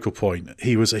the focal point.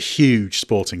 He was a huge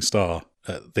sporting star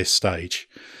at this stage,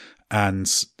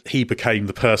 and he became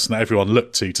the person that everyone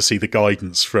looked to see the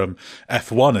guidance from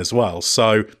F1 as well.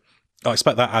 So I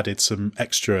expect that added some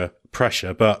extra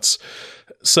pressure, but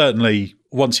certainly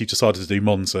once you've decided to do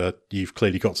Monza, you've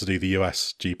clearly got to do the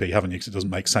US GP, haven't you? Because it doesn't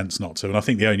make sense not to. And I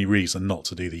think the only reason not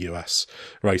to do the US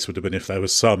race would have been if there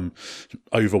was some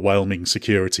overwhelming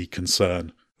security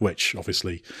concern, which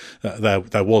obviously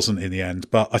there wasn't in the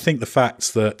end. But I think the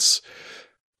fact that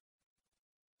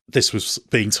this was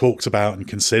being talked about and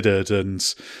considered,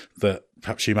 and that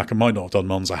perhaps Schumacher might not have done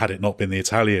Monza had it not been the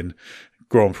Italian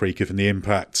Grand Prix, given the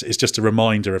impact, is just a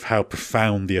reminder of how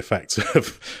profound the effect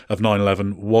of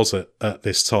 9/11 was at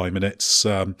this time. And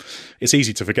it's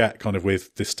easy to forget kind of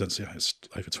with distance. It's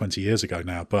over 20 years ago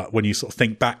now, but when you sort of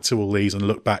think back to all these and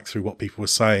look back through what people were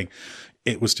saying,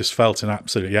 it was just felt in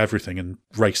absolutely everything, and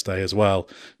race day as well,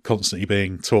 constantly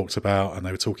being talked about, and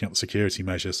they were talking about the security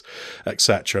measures,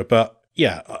 etc. But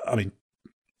yeah, I mean,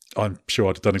 I'm sure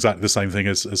I'd have done exactly the same thing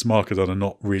as Mark had done and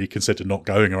not really considered not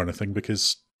going or anything,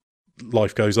 because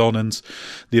life goes on and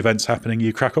the event's happening,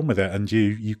 you crack on with it and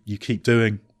you keep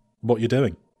doing what you're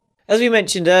doing. As we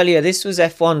mentioned earlier, this was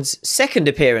F1's second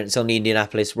appearance on the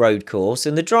Indianapolis road course,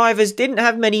 and the drivers didn't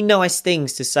have many nice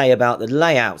things to say about the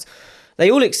layout.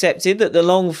 They all accepted that the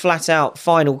long, flat-out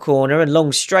final corner and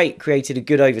long straight created a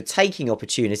good overtaking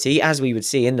opportunity, as we would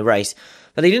see in the race,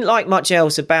 but they didn't like much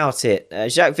else about it.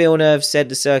 Jacques Villeneuve said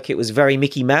the circuit was very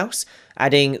Mickey Mouse,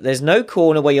 adding, "There's no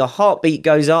corner where your heartbeat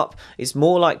goes up, it's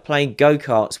more like playing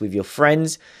go-karts with your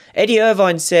friends." Eddie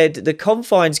Irvine said the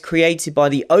confines created by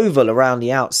the oval around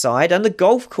the outside and the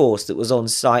golf course that was on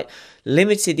site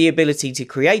limited the ability to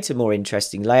create a more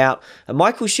interesting layout. And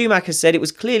Michael Schumacher said it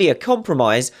was clearly a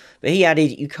compromise, but he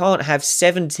added you can't have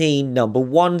 17 number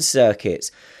one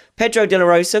circuits. Pedro de la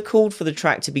Rosa called for the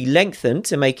track to be lengthened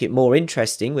to make it more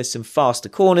interesting with some faster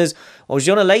corners, while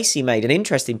Jean Alesi made an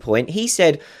interesting point. He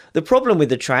said, "The problem with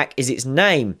the track is its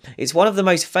name. It's one of the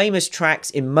most famous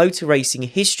tracks in motor racing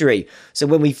history. So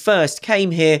when we first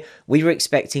came here, we were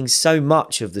expecting so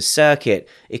much of the circuit.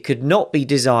 It could not be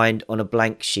designed on a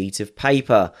blank sheet of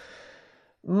paper."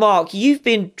 Mark, you've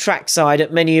been trackside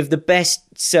at many of the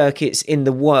best circuits in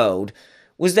the world.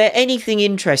 Was there anything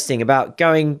interesting about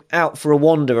going out for a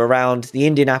wander around the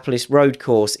Indianapolis road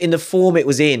course in the form it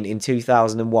was in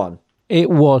 2001?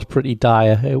 It was pretty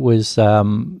dire. It was, there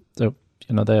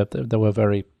were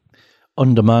very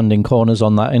undemanding corners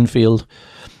on that infield.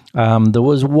 There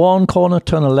was one corner,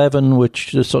 turn 11, which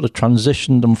just sort of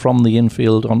transitioned them from the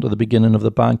infield onto the beginning of the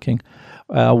banking,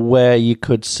 where you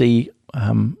could see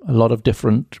a lot of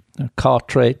different car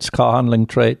handling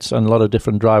traits, and a lot of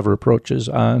different driver approaches.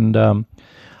 And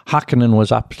Hakkinen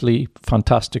was absolutely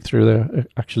fantastic through there.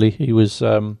 Actually, he was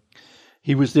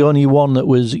the only one that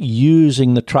was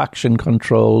using the traction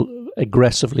control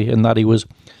aggressively, in that he was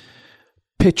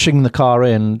pitching the car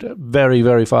in very,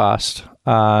 very fast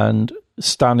and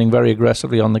standing very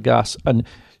aggressively on the gas. And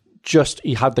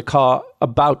he had the car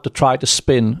about to try to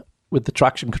spin with the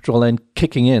traction control end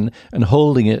kicking in and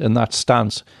holding it in that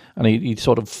stance. And he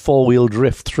sort of four-wheel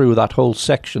drift through that whole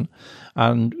section.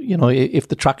 And if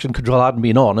the traction control hadn't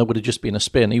been on, it would have just been a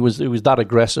spin. He was that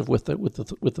aggressive with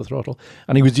the throttle,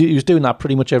 and he was doing that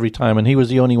pretty much every time. And he was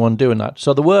the only one doing that.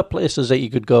 So there were places that you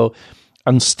could go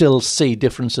and still see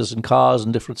differences in cars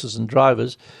and differences in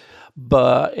drivers,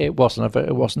 but it wasn't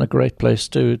a great place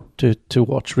to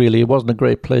watch. Really, it wasn't a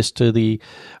great place to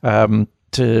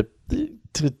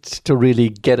really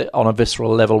get it on a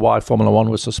visceral level. Why Formula One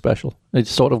was so special? It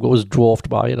sort of was dwarfed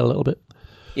by it a little bit.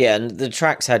 Yeah, and the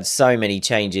track's had so many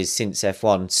changes since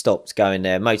F1 stopped going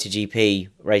there. MotoGP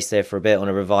raced there for a bit on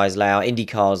a revised layout.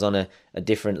 IndyCar's on a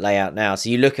different layout now. So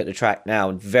you look at the track now,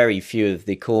 and very few of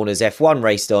the corners F1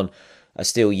 raced on are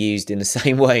still used in the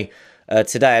same way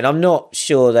today. And I'm not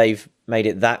sure they've made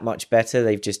it that much better.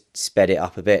 They've just sped it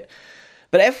up a bit.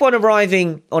 But F1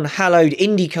 arriving on hallowed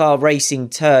IndyCar racing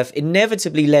turf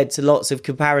inevitably led to lots of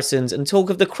comparisons and talk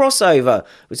of the crossover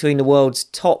between the world's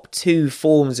top two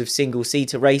forms of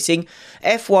single-seater racing.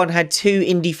 F1 had two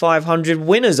Indy 500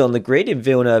 winners on the grid in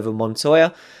Villeneuve and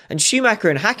Montoya, and Schumacher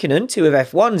and Hakkinen, two of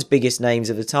F1's biggest names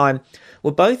of the time,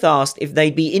 were both asked if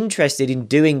they'd be interested in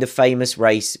doing the famous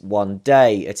race one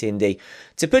day at Indy.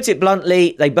 To put it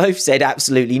bluntly, they both said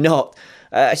absolutely not.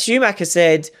 Schumacher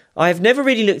said, "I have never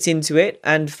really looked into it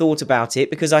and thought about it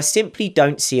because I simply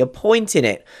don't see a point in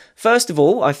it. First of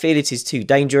all, I feel it is too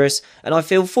dangerous, and I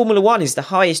feel Formula One is the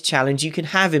highest challenge you can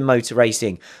have in motor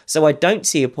racing, so I don't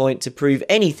see a point to prove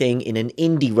anything in an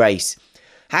Indy race."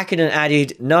 Hakkinen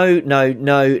added,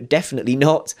 no, definitely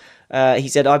not. He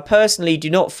said, "I personally do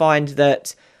not find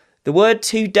that the word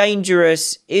too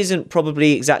dangerous isn't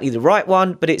probably exactly the right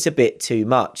one, but it's a bit too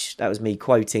much." That was me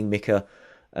quoting Mika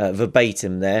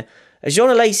verbatim there. Jean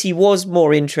Alesi was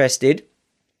more interested,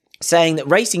 saying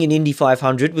that racing in Indy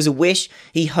 500 was a wish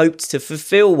he hoped to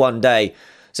fulfill one day.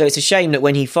 So it's a shame that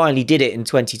when he finally did it in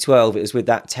 2012, it was with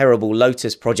that terrible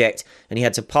Lotus project, and he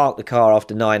had to park the car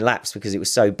after 9 laps because it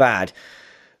was so bad.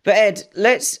 But Ed,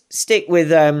 let's stick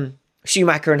with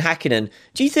Schumacher and Hakkinen.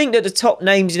 Do you think that the top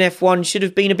names in F1 should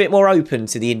have been a bit more open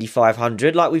to the Indy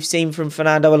 500, like we've seen from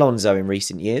Fernando Alonso in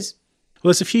recent years? Well,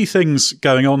 there's a few things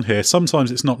going on here. Sometimes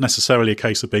it's not necessarily a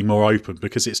case of being more open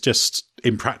because it's just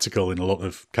impractical in a lot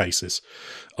of cases.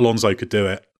 Alonso could do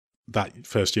it that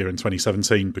first year in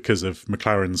 2017 because of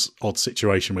McLaren's odd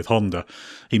situation with Honda.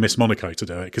 He missed Monaco to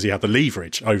do it because he had the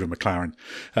leverage over McLaren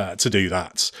to do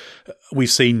that. We've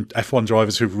seen F1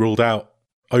 drivers who've ruled out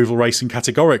oval racing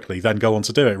categorically, then go on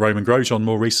to do it. Roman Grosjean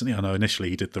more recently, I know initially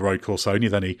he did the road course only,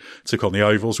 then he took on the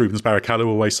ovals. Rubens Barrichello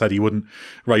always said he wouldn't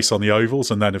race on the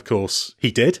ovals, and then of course he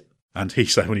did. And he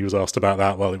said when he was asked about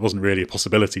that, well, it wasn't really a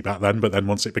possibility back then, but then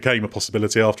once it became a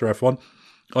possibility after F1,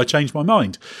 I changed my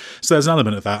mind. So there's an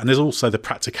element of that. And there's also the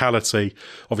practicality.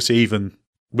 Obviously, even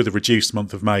with a reduced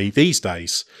month of May these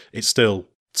days, it's still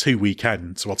 2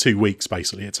 weekends, 2 weeks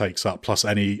basically it takes up, plus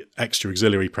any extra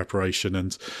auxiliary preparation,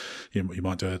 and you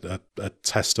might do a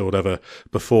test or whatever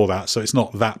before that. So it's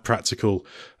not that practical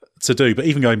to do. But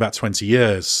even going back 20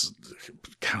 years,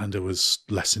 calendar was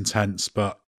less intense,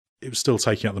 but it was still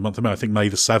taking up the month of May. I think May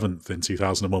the 7th in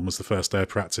 2001 was the first day of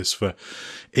practice for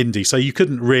Indy. So you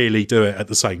couldn't really do it at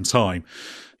the same time.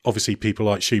 Obviously, people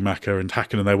like Schumacher and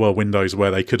Hakkinen, there were windows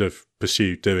where they could have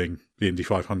pursued doing the Indy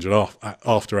 500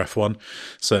 after F1.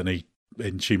 Certainly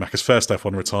in Schumacher's first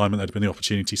F1 retirement, there'd been the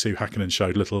opportunity to. Hakkinen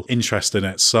showed little interest in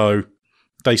it. So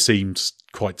they seemed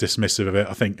quite dismissive of it.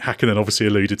 I think Hakkinen obviously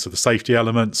alluded to the safety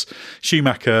elements.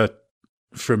 Schumacher,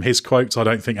 from his quotes, I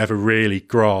don't think ever really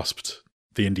grasped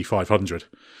the Indy 500,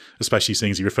 especially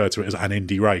seeing as he referred to it as an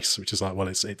Indy race, which is like, well,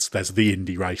 there's the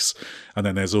Indy race, and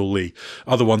then there's all the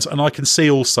other ones. And I can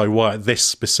see also why at this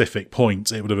specific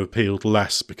point it would have appealed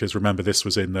less, because remember, this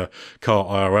was in the car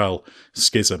IRL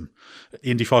schism.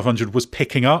 Indy 500 was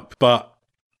picking up, but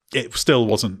it still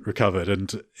wasn't recovered.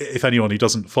 And if anyone who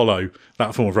doesn't follow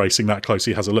that form of racing that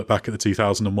closely has a look back at the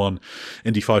 2001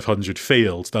 Indy 500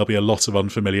 field, there'll be a lot of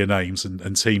unfamiliar names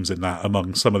and teams in that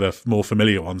among some of the more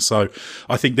familiar ones. So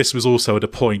I think this was also at a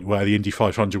point where the Indy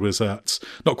 500 was at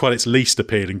not quite its least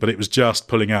appealing, but it was just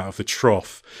pulling out of the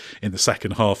trough in the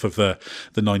second half of the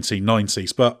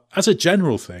 1990s. But as a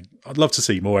general thing, I'd love to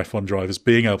see more F1 drivers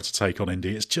being able to take on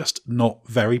Indy. It's just not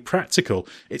very practical.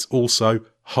 It's also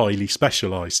highly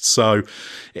specialised, so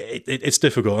it's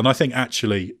difficult. And I think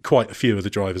actually quite a few of the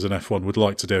drivers in F1 would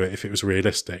like to do it if it was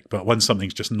realistic, but when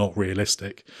something's just not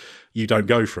realistic, you don't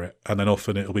go for it. And then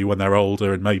often it'll be when they're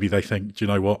older and maybe they think, do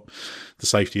you know what, the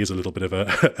safety is a little bit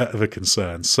of a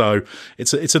concern. So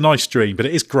it's a nice dream, but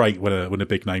it is great when a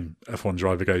big name F1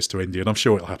 driver goes to Indy, and I'm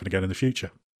sure it'll happen again in the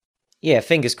future. Yeah,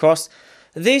 fingers crossed.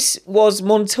 This was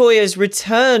Montoya's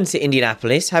return to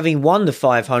Indianapolis, having won the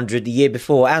 500 the year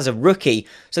before as a rookie,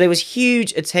 so there was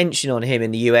huge attention on him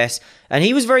in the US, and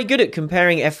he was very good at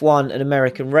comparing F1 and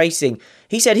American racing.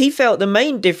 He said he felt the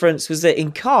main difference was that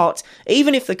in kart,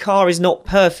 even if the car is not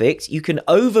perfect, you can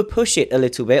over-push it a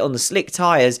little bit on the slick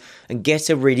tyres and get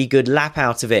a really good lap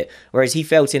out of it, whereas he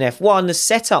felt in F1 the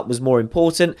setup was more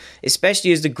important,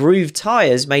 especially as the grooved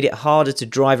tyres made it harder to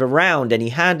drive around any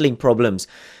handling problems.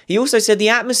 He also said the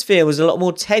atmosphere was a lot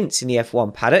more tense in the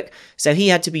F1 paddock, so he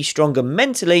had to be stronger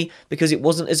mentally because it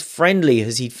wasn't as friendly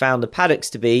as he'd found the paddocks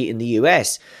to be in the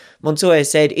US. Montoya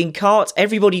said, in kart,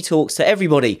 everybody talks to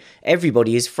everybody.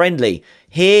 Everybody is friendly.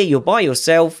 Here, you're by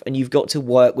yourself and you've got to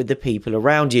work with the people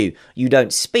around you. You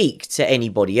don't speak to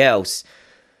anybody else.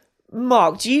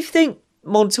 Mark, do you think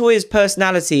Montoya's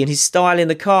personality and his style in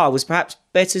the car was perhaps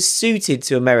better suited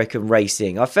to American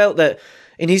racing? I felt that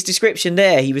in his description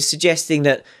there, he was suggesting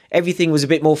that everything was a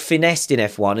bit more finessed in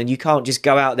F1 and you can't just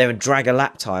go out there and drag a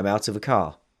lap time out of a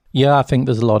car. Yeah, I think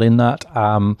there's a lot in that.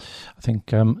 I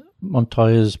think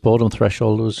Montoya's boredom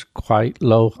threshold was quite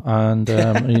low, and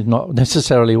he's not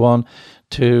necessarily one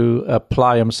to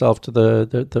apply himself to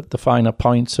the finer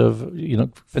points of,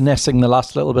 finessing the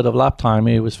last little bit of lap time.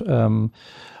 He was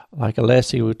like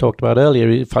Alessi, we talked about earlier,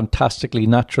 he's fantastically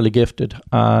naturally gifted,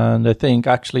 and I think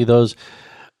actually those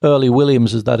early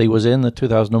Williamses that he was in, the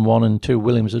 2001 and 2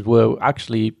 Williamses, were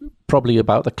actually probably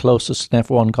about the closest an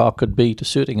F1 car could be to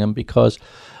suiting him, because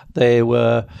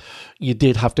you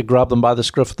did have to grab them by the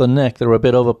scruff of the neck. They were a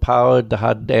bit overpowered, they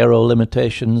had aero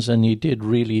limitations, and you did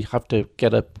really have to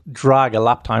drag a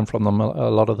lap time from them a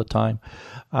lot of the time.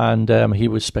 And he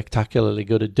was spectacularly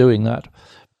good at doing that.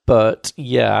 But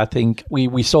yeah, I think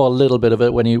we saw a little bit of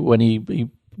it when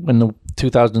the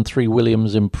 2003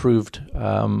 Williams improved,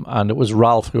 and it was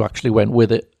Ralph who actually went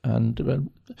with it, and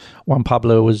Juan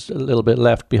Pablo was a little bit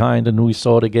left behind, and we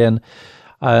saw it again.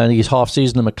 And he's half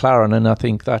season in McLaren, and I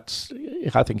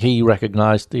think he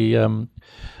recognised the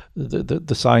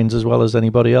signs as well as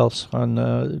anybody else,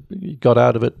 and got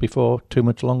out of it before too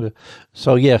much longer.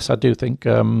 So yes, I do think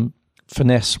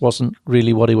finesse wasn't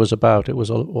really what he was about. It was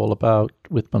all about,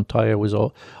 with Montoya, was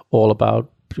all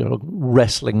about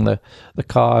wrestling the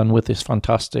car, and with this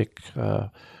fantastic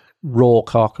raw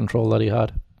car control that he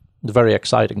had. A very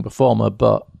exciting performer,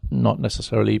 but not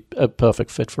necessarily a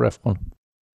perfect fit for F1.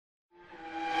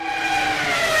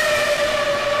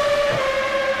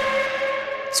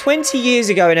 20 years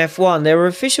ago in F1, there were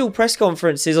official press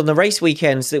conferences on the race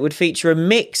weekends that would feature a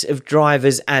mix of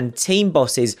drivers and team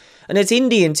bosses. And at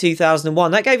Indy in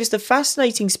 2001, that gave us the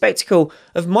fascinating spectacle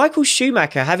of Michael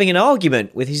Schumacher having an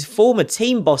argument with his former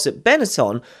team boss at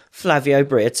Benetton, Flavio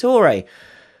Briatore.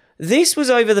 This was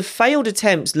over the failed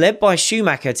attempts led by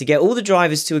Schumacher to get all the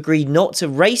drivers to agree not to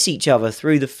race each other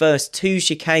through the first 2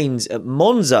 chicanes at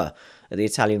Monza. at the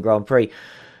Italian Grand Prix.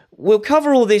 We'll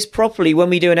cover all this properly when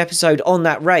we do an episode on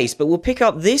that race, but we'll pick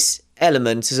up this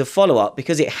element as a follow-up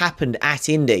because it happened at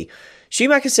Indy.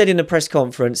 Schumacher said in a press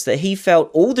conference that he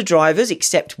felt all the drivers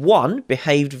except one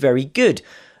behaved very good.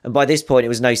 And by this point, it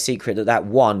was no secret that that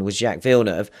one was Jacques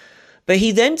Villeneuve. But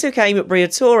he then took aim at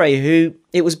Briatore, who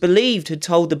it was believed had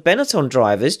told the Benetton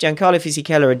drivers, Giancarlo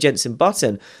Fisichella and Jenson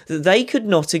Button, that they could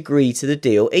not agree to the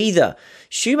deal either.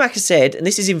 Schumacher said, and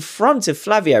this is in front of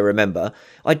Flavio, remember,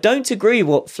 "I don't agree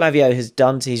with what Flavio has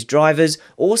done to his drivers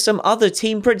or some other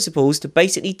team principals to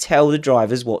basically tell the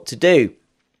drivers what to do.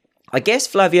 I guess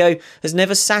Flavio has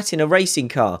never sat in a racing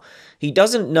car. He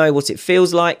doesn't know what it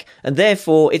feels like, and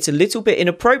therefore it's a little bit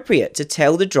inappropriate to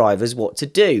tell the drivers what to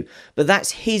do. But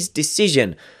that's his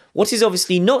decision. What is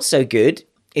obviously not so good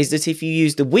is that if you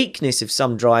use the weakness of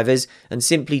some drivers and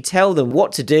simply tell them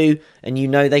what to do, and you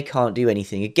know they can't do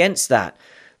anything against that."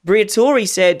 Briatore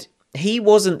said he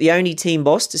wasn't the only team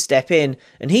boss to step in,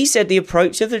 and he said the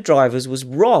approach of the drivers was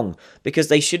wrong because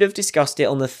they should have discussed it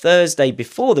on the Thursday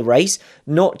before the race,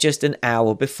 not just an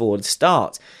hour before the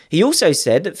start. He also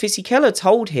said that Fisichella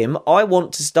told him, "I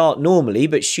want to start normally,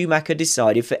 but Schumacher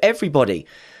decided for everybody."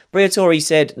 Briatore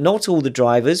said not all the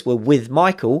drivers were with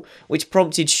Michael, which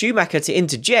prompted Schumacher to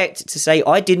interject to say,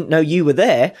 "I didn't know you were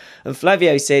there," and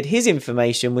Flavio said his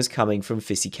information was coming from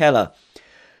Fisichella.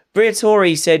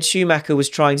 Briatore said Schumacher was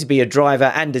trying to be a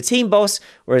driver and a team boss,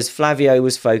 whereas Flavio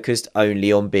was focused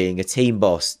only on being a team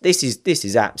boss. This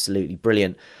is absolutely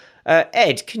brilliant.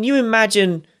 Ed, can you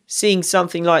imagine seeing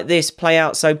something like this play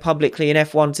out so publicly in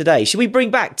F1 today? Should we bring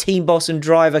back team boss and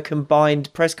driver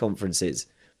combined press conferences?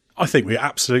 I think we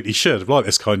absolutely should, like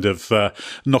this kind of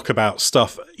knockabout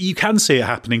stuff. You can see it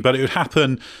happening, but it would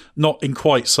happen not in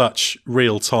quite such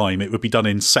real time. It would be done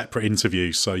in separate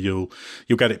interviews, so you'll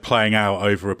get it playing out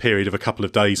over a period of a couple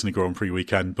of days in the Grand Prix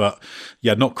weekend. But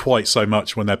yeah, not quite so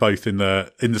much when they're both in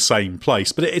the same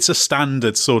place. But it's a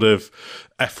standard sort of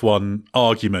F1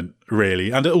 argument,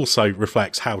 really, and it also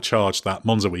reflects how charged that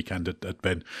Monza weekend had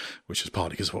been, which is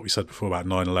partly because of what we said before about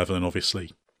 9/11, and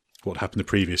obviously what happened the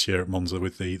previous year at Monza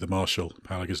with the Marshal,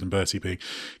 Paolo Ghislamberti, being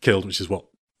killed, which is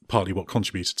partly what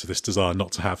contributed to this desire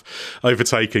not to have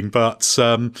overtaking. But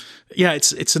yeah,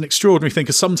 it's an extraordinary thing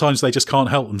because sometimes they just can't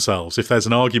help themselves. If there's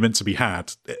an argument to be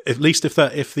had, at least if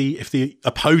the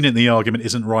opponent in the argument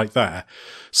isn't right there,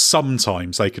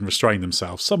 sometimes they can restrain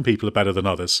themselves. Some people are better than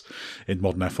others in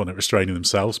modern F1 at restraining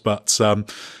themselves, but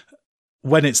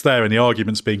when it's there and the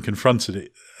argument's being confronted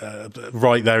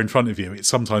right there in front of you, it's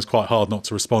sometimes quite hard not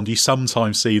to respond. You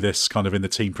sometimes see this kind of in the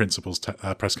team principals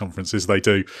press conferences they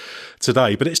do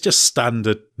today, but it's just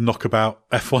standard knockabout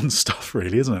F1 stuff,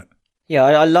 really, isn't it? Yeah,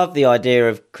 I love the idea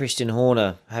of Christian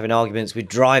Horner having arguments with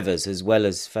drivers as well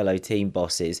as fellow team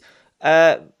bosses.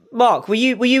 Mark, were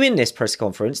you in this press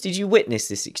conference? Did you witness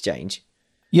this exchange?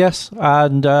 Yes,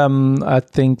 and I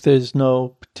think there's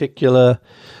no particular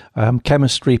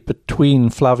chemistry between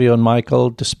Flavio and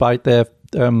Michael, despite their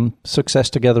success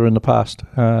together in the past.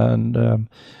 And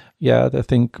yeah, I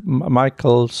think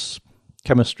Michael's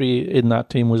chemistry in that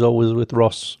team was always with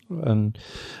Ross and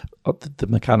the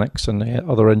mechanics and the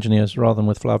other engineers rather than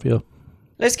with Flavio.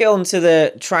 Let's get on to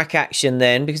the track action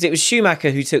then, because it was Schumacher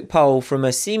who took pole from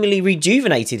a seemingly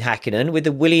rejuvenated Häkkinen with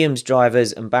the Williams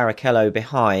drivers and Barrichello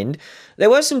behind. There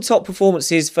were some top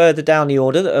performances further down the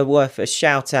order that are worth a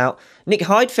shout out. Nick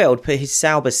Heidfeld put his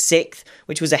Sauber 6th,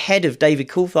 which was ahead of David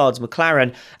Coulthard's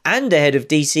McLaren and ahead of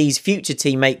DC's future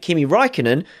teammate Kimi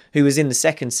Räikkönen, who was in the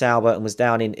second Sauber and was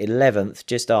down in 11th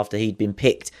just after he'd been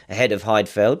picked ahead of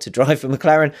Heidfeld to drive for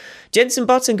McLaren. Jenson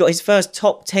Button got his first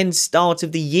top 10 start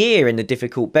of the year in the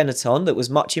difficult Benetton that was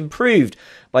much improved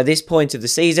by this point of the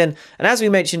season. And as we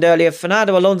mentioned earlier,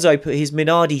 Fernando Alonso put his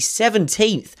Minardi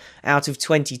 17th out of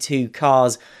 22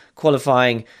 cars,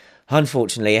 qualifying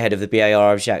unfortunately ahead of the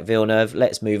BAR of Jacques Villeneuve.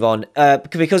 Let's move on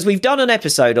because we've done an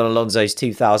episode on Alonso's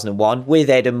 2001 with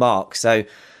Ed and Mark. So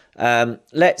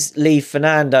let's leave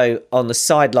Fernando on the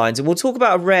sidelines and we'll talk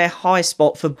about a rare high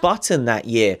spot for Button that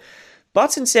year.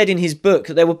 Button said in his book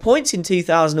that there were points in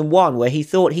 2001 where he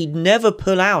thought he'd never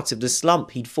pull out of the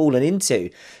slump he'd fallen into,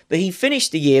 but he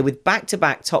finished the year with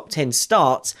back-to-back top 10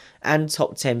 starts and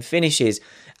top 10 finishes.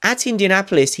 At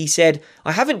Indianapolis, he said,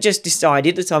 "I haven't just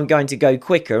decided that I'm going to go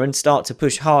quicker and start to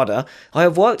push harder. I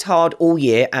have worked hard all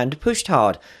year and pushed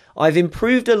hard. I've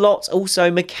improved a lot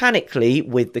also mechanically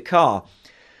with the car.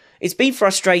 It's been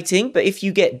frustrating, but if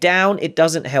you get down, it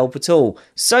doesn't help at all.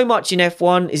 So much in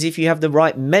F1 is if you have the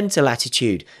right mental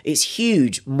attitude. It's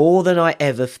huge, more than I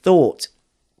ever thought."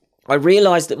 I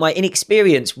realised that my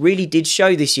inexperience really did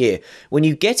show this year. When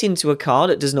you get into a car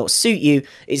that does not suit you,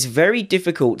 it's very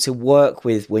difficult to work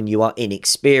with when you are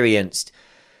inexperienced.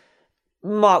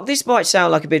 Mark, this might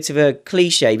sound like a bit of a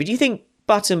cliche, but do you think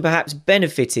Button perhaps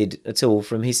benefited at all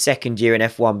from his second year in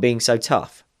F1 being so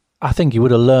tough? I think he would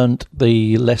have learned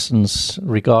the lessons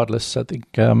regardless. I think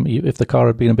if the car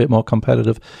had been a bit more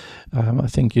competitive, I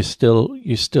think you're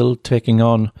still taking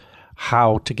on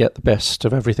how to get the best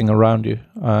of everything around you.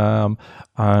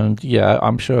 And yeah,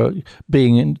 I'm sure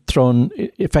being thrown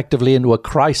effectively into a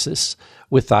crisis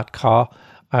with that car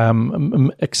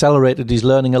accelerated his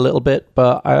learning a little bit.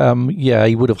 But yeah,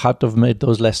 he would have had to have made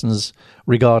those lessons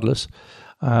regardless.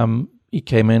 He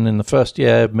came in the first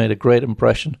year, made a great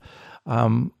impression.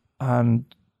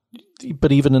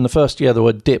 But even in the first year, there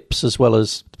were dips as well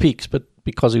as peaks. But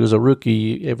because he was a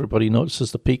rookie, everybody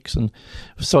notices the peaks and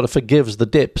sort of forgives the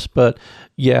dips. But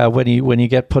yeah, when you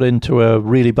get put into a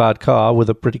really bad car with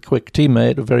a pretty quick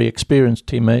teammate, a very experienced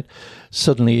teammate,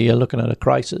 suddenly you're looking at a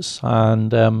crisis.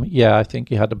 And yeah, I think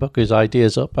he had to buck his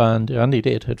ideas up, and he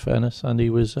did, in fairness. And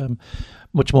he was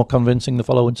much more convincing the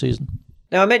following season.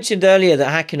 Now, I mentioned earlier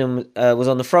that Häkkinen was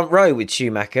on the front row with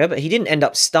Schumacher, but he didn't end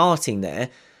up starting there.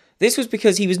 This was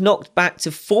because he was knocked back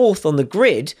to fourth on the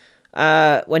grid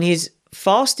when his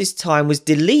fastest time was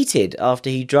deleted after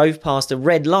he drove past a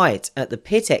red light at the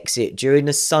pit exit during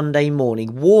the Sunday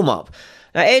morning warm-up.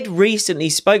 Now, Ed recently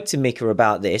spoke to Mika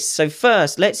about this, so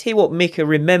first, let's hear what Mika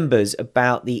remembers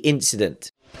about the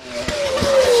incident.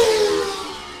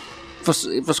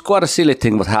 It was quite a silly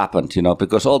thing what happened,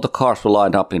 because all the cars were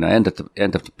lined up, end of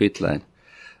the pit lane,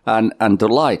 and the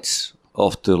lights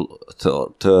of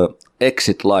the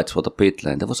exit lights for the pit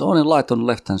lane, there was only light on the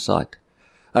left hand side,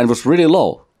 and it was really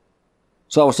low.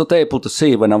 So I was not able to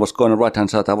see when I was going on the right hand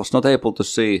side. I was not able to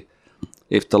see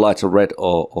if the lights are red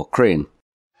or green.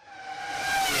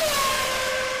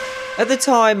 At the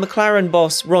time, McLaren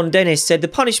boss Ron Dennis said the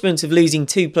punishment of losing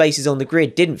 2 places on the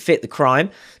grid didn't fit the crime.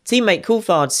 Teammate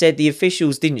Coulthard said the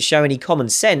officials didn't show any common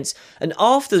sense. And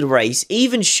after the race,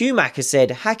 even Schumacher said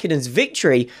Häkkinen's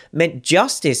victory meant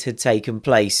justice had taken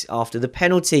place after the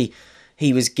penalty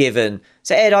he was given.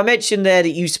 So Ed, I mentioned there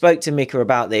that you spoke to Mika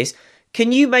about this.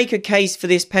 Can you make a case for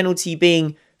this penalty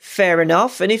being fair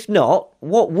enough? And if not,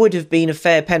 what would have been a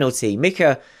fair penalty?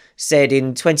 Mika said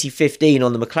in 2015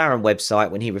 on the McLaren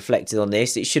website when he reflected on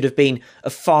this, it should have been a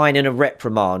fine and a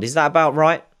reprimand. Is that about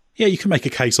right? Yeah, you can make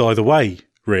a case either way,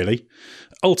 really.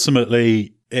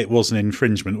 Ultimately, it was an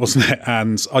infringement, wasn't it?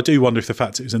 And I do wonder if the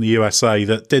fact it was in the USA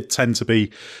that did tend to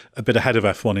be a bit ahead of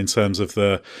F1 in terms of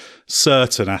the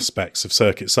certain aspects of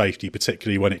circuit safety,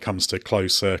 particularly when it comes to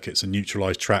closed circuits and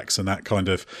neutralised tracks and that kind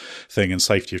of thing, and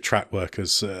safety of track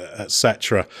workers,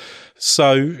 etc.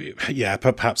 So, yeah,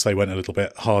 perhaps they went a little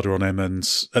bit harder on him. And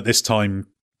at this time,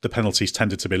 the penalties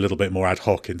tended to be a little bit more ad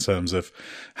hoc in terms of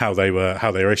how they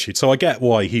were issued. So I get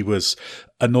why he was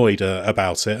annoyed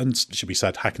about it. And it should be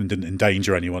said, Häkkinen didn't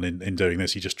endanger anyone in doing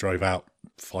this. He just drove out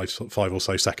five or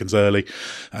so seconds early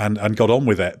and got on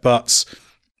with it. But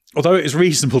although it is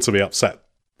reasonable to be upset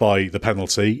by the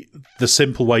penalty, the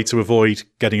simple way to avoid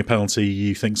getting a penalty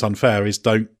you think's unfair is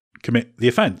don't commit the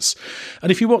offence.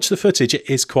 And if you watch the footage, it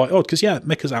is quite odd because, yeah,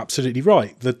 Mika's absolutely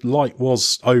right. The light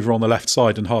was over on the left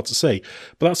side and hard to see.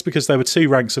 But that's because there were 2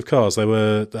 ranks of cars. There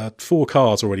were 4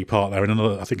 cars already parked there, and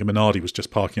another, I think a Minardi was just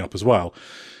parking up as well.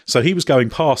 So he was going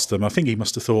past them. I think he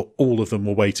must have thought all of them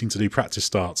were waiting to do practice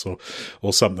starts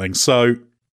or something. So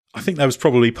I think there was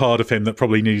probably part of him that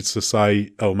probably needed to say,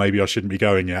 oh, maybe I shouldn't be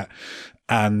going yet.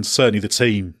 And certainly the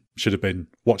team should have been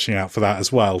watching out for that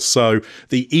as well. So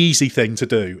the easy thing to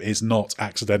do is not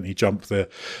accidentally jump the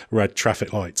red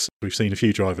traffic lights. We've seen a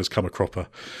few drivers come a cropper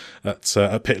at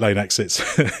pit lane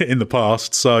exits in the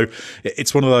past. So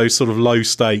it's one of those sort of low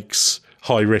stakes,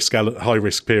 high risk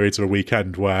periods of a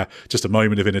weekend where just a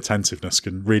moment of inattentiveness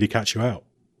can really catch you out.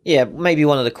 Yeah, maybe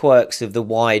one of the quirks of the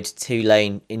wide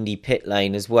 2-lane Indy pit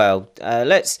lane as well.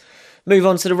 Let's move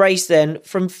on to the race then.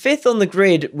 From 5th on the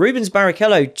grid, Rubens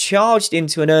Barrichello charged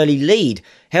into an early lead,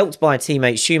 helped by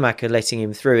teammate Schumacher letting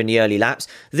him through in the early laps.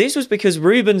 This was because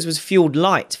Rubens was fueled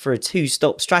light for a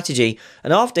 2-stop strategy,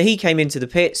 and after he came into the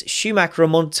pits, Schumacher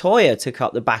and Montoya took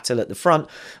up the battle at the front.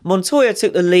 Montoya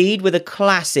took the lead with a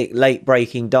classic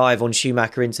late-braking dive on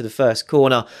Schumacher into the first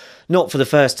corner, not for the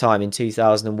first time in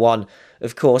 2001,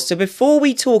 of course. So before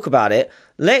we talk about it,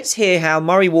 let's hear how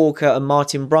Murray Walker and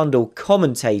Martin Brundle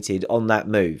commentated on that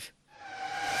move.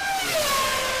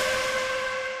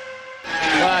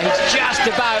 Well, he's just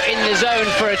just about in the zone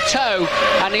for a toe,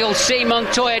 and you'll see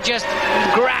Montoya just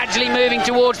gradually moving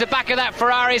towards the back of that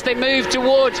Ferrari as they move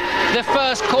towards the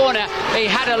first corner. He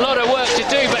had a lot of work to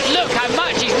do, but look how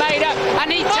much he's made up,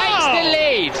 and he takes the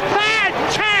lead.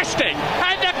 Fantastic!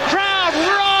 And the crowd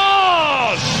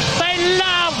roars! They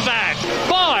love that!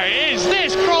 Boy, is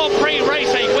this Grand Prix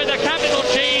racing with a capital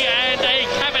G and a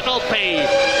capital P.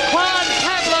 Juan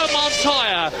Pablo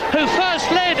Montoya, who first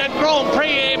led a Grand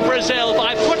Prix in Brazil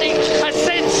by putting a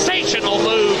sensational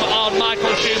move on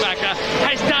Michael Schumacher,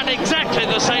 has done exactly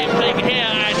the same thing here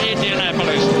at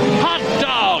Indianapolis. Hot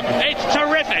dog! It's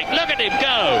terrific! Look at him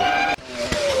go!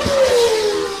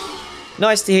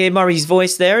 Nice to hear Murray's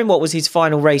voice there in what was his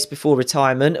final race before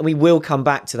retirement, and we will come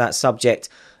back to that subject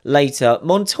later.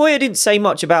 Montoya didn't say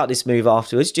much about this move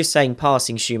afterwards, just saying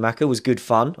passing Schumacher was good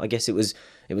fun. I guess it was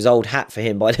old hat for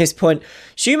him by this point.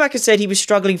 Schumacher said he was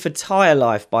struggling for tyre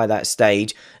life by that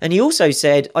stage, and he also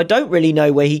said, I don't really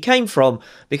know where he came from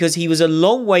because he was a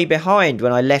long way behind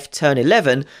when I left turn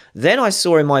 11. Then I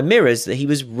saw in my mirrors that he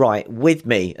was right with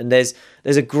me. And there's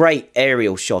a great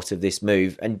aerial shot of this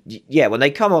move. And yeah, when they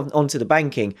come onto the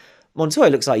banking, Montoya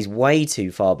looks like he's way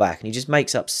too far back and he just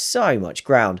makes up so much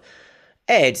ground.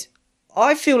 Ed,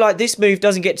 I feel like this move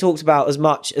doesn't get talked about as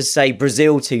much as, say,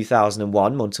 Brazil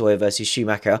 2001, Montoya versus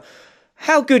Schumacher.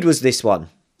 How good was this one?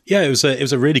 Yeah, it was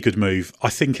a really good move. I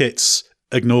think it's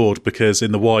ignored because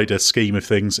in the wider scheme of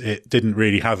things, it didn't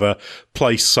really have a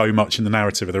place so much in the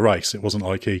narrative of the race. It wasn't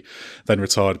like he then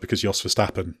retired because Jos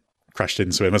Verstappen crashed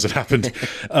into him as it happened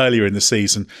earlier in the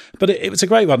season. But it was a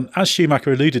great one. As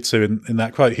Schumacher alluded to in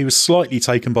that quote, he was slightly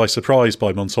taken by surprise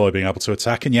by Montoya being able to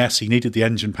attack. And yes, he needed the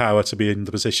engine power to be in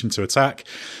the position to attack.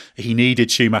 He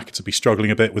needed Schumacher to be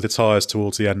struggling a bit with the tyres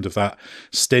towards the end of that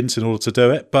stint in order to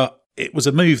do it. But it was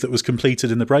a move that was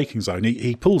completed in the braking zone.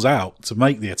 He pulls out to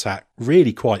make the attack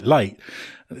really quite late.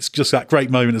 It's just that great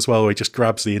moment as well where he just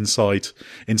grabs the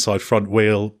inside front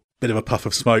wheel, bit of a puff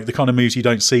of smoke, the kind of moves you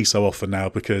don't see so often now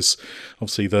because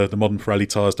obviously the modern Pirelli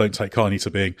tyres don't take kindly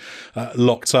to being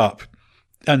locked up.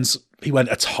 And he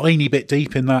went a tiny bit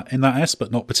deep in that S,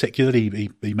 but not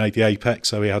particularly. He made the apex,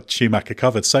 so he had Schumacher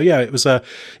covered. So yeah, it was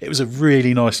a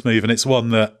really nice move, and it's one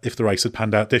that if the race had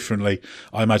panned out differently,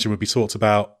 I imagine would be talked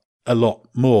about a lot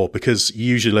more, because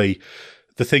usually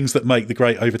the things that make the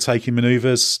great overtaking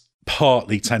manoeuvres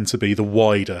partly tend to be the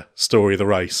wider story of the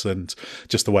race, and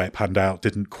just the way it panned out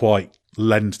didn't quite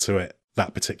lend to it,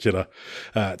 that particular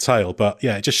tale. But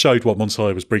yeah, it just showed what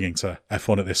Montoya was bringing to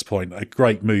F1 at this point. A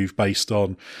great move based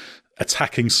on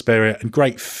attacking spirit and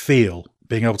great feel,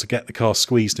 being able to get the car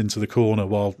squeezed into the corner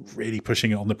while really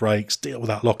pushing it on the brakes, deal with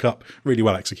that lockup, really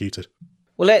well executed.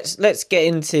 Well, let's get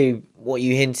into what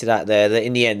you hinted at there, that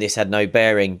in the end this had no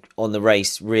bearing on the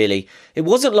race, really. It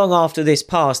wasn't long after this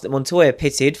passed that Montoya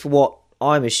pitted for what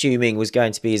I'm assuming was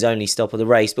going to be his only stop of the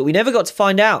race, but we never got to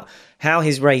find out how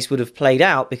his race would have played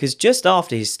out because just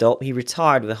after his stop, he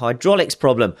retired with a hydraulics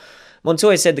problem.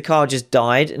 Montoya said the car just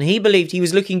died, and he believed he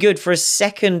was looking good for a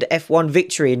second F1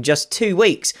 victory in just 2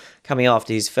 weeks, coming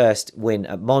after his first win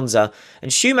at Monza.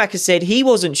 And Schumacher said he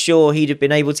wasn't sure he'd have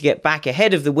been able to get back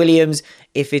ahead of the Williams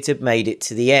if it had made it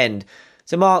to the end.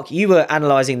 So Mark, you were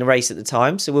analysing the race at the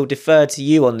time, so we'll defer to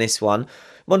you on this one.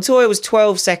 Montoya was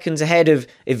 12 seconds ahead of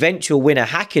eventual winner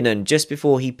Häkkinen just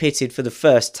before he pitted for the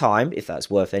first time, if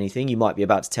that's worth anything. You might be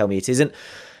about to tell me it isn't.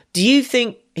 Do you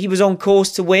think he was on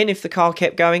course to win if the car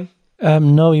kept going?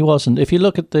 No, he wasn't. If you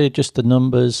look at just the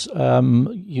numbers,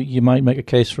 you might make a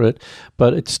case for it,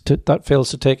 but that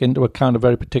fails to take into account a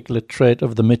very particular trait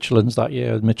of the Michelins that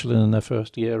year, Michelin in their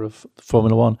first year of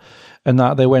Formula One, and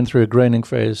that they went through a graining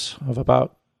phase of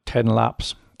about 10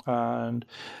 laps, and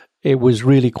it was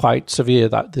really quite severe,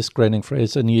 that this graining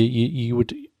phase, and you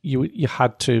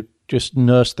had to just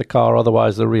nurse the car,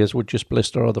 otherwise the rears would just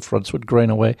blister or the fronts would grain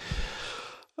away.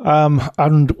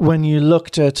 And when you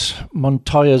looked at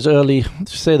Montoya's early,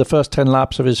 say the first 10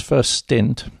 laps of his first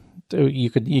stint,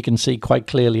 you can see quite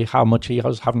clearly how much he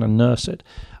was having to nurse it.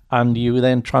 And you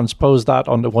then transpose that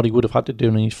onto what he would have had to do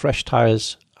in his fresh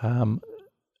tyres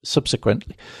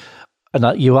subsequently.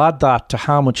 And you add that to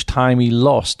how much time he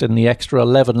lost in the extra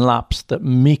 11 laps that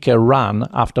Mika ran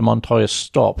after Montoya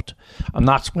stopped. And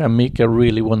that's where Mika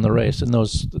really won the race, in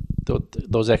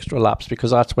those extra laps, because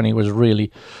that's when he was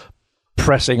really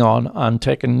pressing on and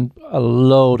taking a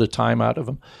load of time out of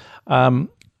him.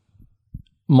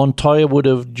 Montoya would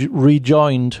have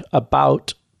rejoined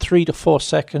about 3 to 4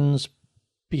 seconds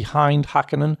behind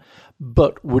Häkkinen,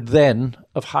 but would then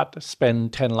have had to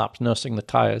spend 10 laps nursing the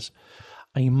tyres.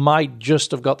 He might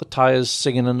just have got the tyres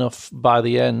singing enough by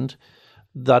the end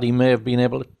that he may have been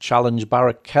able to challenge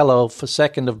Barrichello for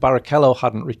second if Barrichello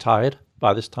hadn't retired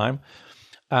by this time.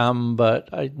 But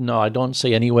I don't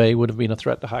see any way it would have been a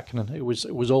threat to Hakkinen. It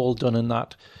was all done in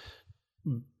that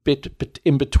bit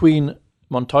in between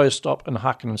Montoya's stop and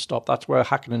Hakkinen's stop. That's where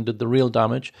Hakkinen did the real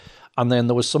damage. And then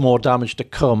there was some more damage to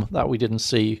come that we didn't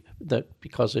see that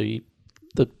because of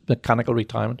the mechanical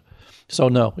retirement. So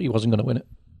no, he wasn't going to win it.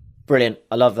 Brilliant.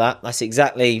 I love that. That's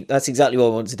exactly what I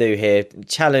want to do here.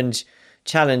 Challenge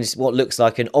what looks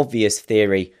like an obvious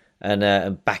theory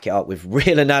and back it up with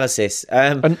real analysis.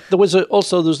 And there was a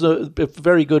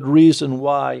very good reason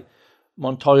why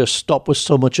Montoya's stop was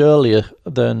so much earlier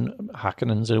than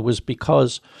Hakkinen's. It was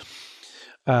because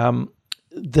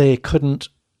they couldn't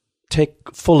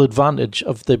take full advantage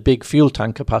of the big fuel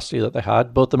tank capacity that they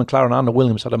had. Both the McLaren and the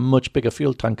Williams had a much bigger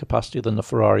fuel tank capacity than the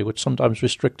Ferrari, which sometimes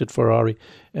restricted Ferrari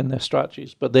in their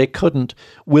strategies. But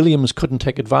Williams couldn't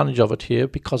take advantage of it here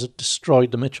because it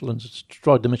destroyed the Michelins. It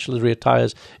destroyed the Michelin's rear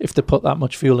tyres if they put that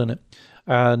much fuel in it.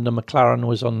 And the McLaren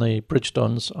was on the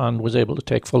Bridgestones and was able to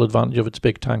take full advantage of its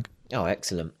big tank. Oh,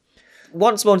 excellent.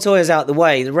 Once Montoya's out the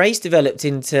way, the race developed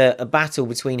into a battle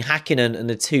between Hakkinen and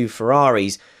the two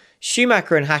Ferraris.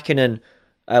 Schumacher and Hakkinen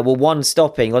were one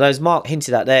stopping, although as Mark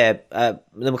hinted at there, the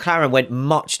McLaren went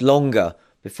much longer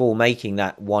before making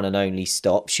that one and only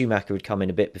stop. Schumacher would come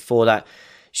in a bit before that.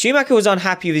 Schumacher was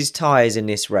unhappy with his tyres in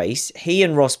this race. He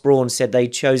and Ross Brawn said they'd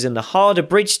chosen the harder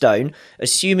Bridgestone,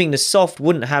 assuming the soft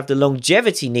wouldn't have the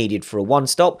longevity needed for a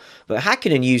one-stop, but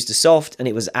Hakkinen used the soft and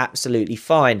it was absolutely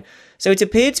fine. So it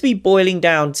appeared to be boiling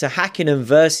down to Hakkinen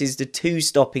versus the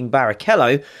two-stopping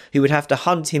Barrichello, who would have to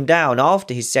hunt him down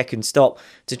after his second stop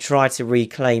to try to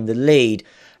reclaim the lead.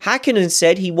 Hakkinen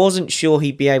said he wasn't sure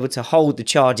he'd be able to hold the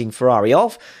charging Ferrari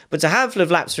off, but a handful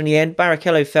of laps from the end,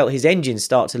 Barrichello felt his engine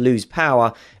start to lose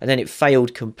power, and then it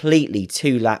failed completely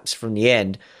 2 laps from the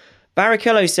end.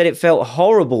 Barrichello said it felt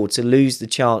horrible to lose the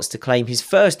chance to claim his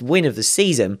first win of the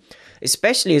season,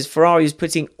 especially as Ferrari was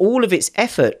putting all of its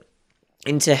effort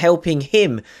into helping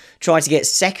him try to get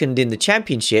second in the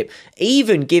championship,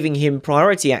 even giving him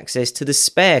priority access to the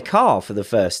spare car for the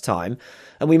first time.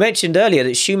 And we mentioned earlier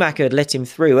that Schumacher had let him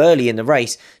through early in the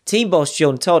race. Team boss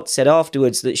John Todt said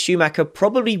afterwards that Schumacher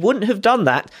probably wouldn't have done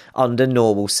that under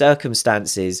normal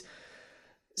circumstances.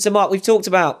 So Mark, we've talked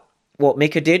about what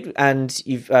Mika did and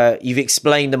you've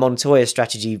explained the Montoya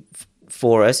strategy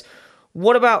for us.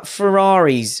 What about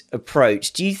Ferrari's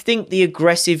approach? Do you think the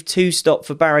aggressive two-stop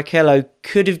for Barrichello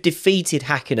could have defeated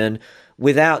Hakkinen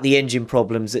without the engine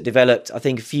problems that developed, I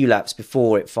think, a few laps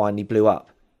before it finally blew up?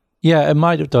 Yeah, it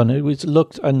might have done. It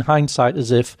looked, in hindsight,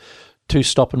 as if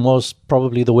two-stopping was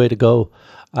probably the way to go.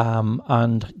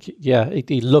 And yeah,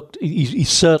 he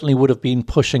certainly would have been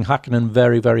pushing Hakkinen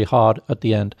very, very hard at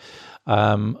the end,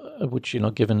 which,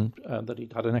 given that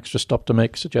he'd had an extra stop to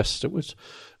make, suggests it was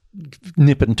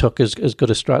nip and tuck as good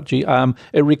a strategy.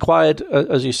 It required,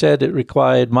 as you said,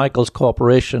 Michael's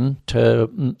cooperation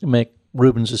to make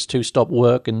Rubens's two-stop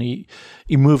work, and he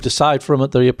moved aside from it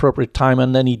at the appropriate time,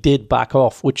 and then he did back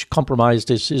off, which compromised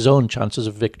his own chances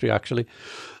of victory, actually.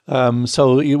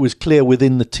 So it was clear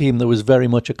within the team there was very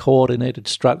much a coordinated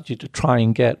strategy to try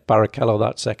and get Barrichello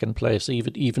that second place.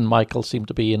 Even Michael seemed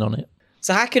to be in on it.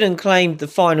 So Hakkinen claimed the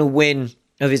final win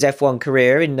of his F1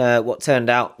 career in what turned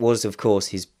out was, of course,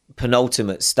 his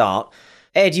penultimate start.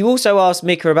 Ed, you also asked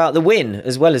Mika about the win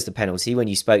as well as the penalty when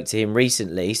you spoke to him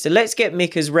recently. So let's get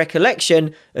Mika's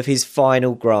recollection of his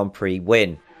final Grand Prix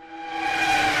win.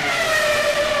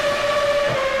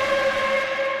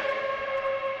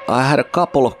 I had a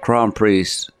couple of Grand Prix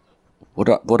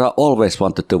what I always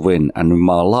wanted to win, and in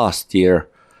my last year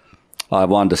I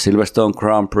won the Silverstone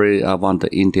Grand Prix, I won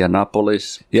the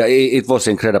Indianapolis. Yeah, it was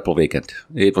an incredible weekend.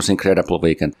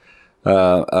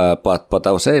 But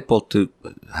I was able to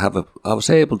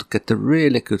get a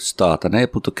really good start and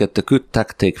able to get a good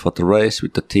tactic for the race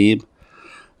with the team.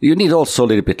 You need also a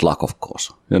little bit luck, of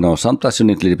course. Sometimes you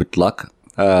need a little bit luck,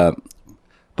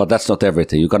 but that's not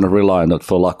everything. You're gonna rely on it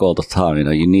for luck all the time.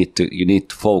 You need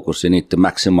to focus. You need to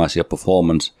maximize your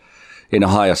performance in the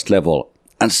highest level.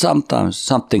 And sometimes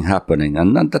something happening,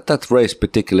 and that race,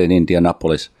 particularly in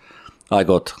Indianapolis, I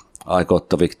got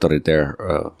the victory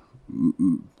there.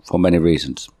 For many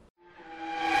reasons.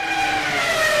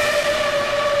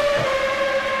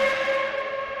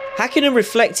 Hakkinen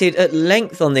reflected at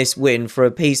length on this win for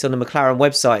a piece on the McLaren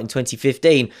website in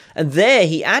 2015, and there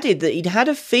he added that he'd had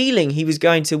a feeling he was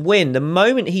going to win the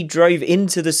moment he drove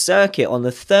into the circuit on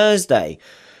the Thursday.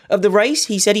 Of the race,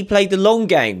 he said he played the long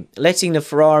game, letting the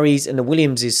Ferraris and the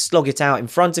Williamses slog it out in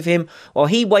front of him while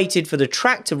he waited for the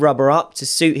track to rubber up to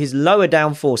suit his lower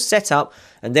downforce setup,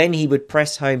 and then he would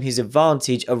press home his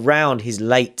advantage around his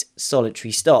late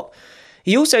solitary stop.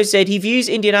 He also said he views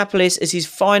Indianapolis as his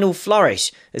final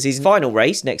flourish, as his final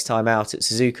race next time out at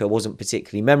Suzuka wasn't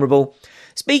particularly memorable.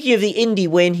 Speaking of the Indy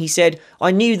win, he said,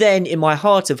 "I knew then in my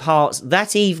heart of hearts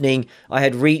that evening I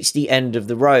had reached the end of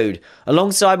the road.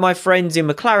 Alongside my friends in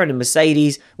McLaren and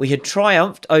Mercedes, we had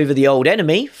triumphed over the old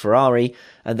enemy, Ferrari,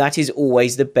 and that is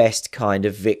always the best kind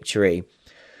of victory."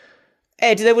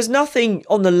 Ed, there was nothing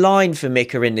on the line for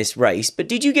Mika in this race, but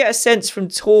did you get a sense from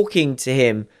talking to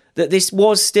him that this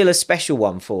was still a special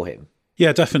one for him?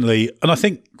 Yeah, definitely. And I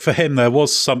think for him, there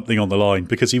was something on the line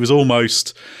because he was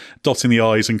almost dotting the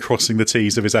I's and crossing the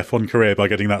T's of his F1 career by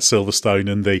getting that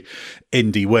Silverstone and the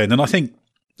Indy win. And I think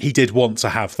he did want to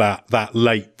have that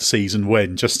late season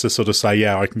win just to sort of say,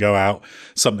 yeah, I can go out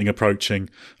something approaching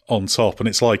on top. And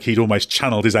it's like he'd almost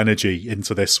channeled his energy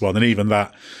into this one. And even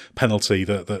that penalty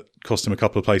that cost him a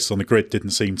couple of places on the grid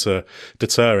didn't seem to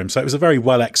deter him. So it was a very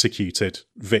well executed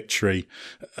victory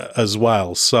as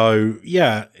well. So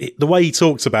yeah, the way he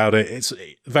talked about it, it's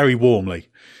very warmly.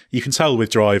 You can tell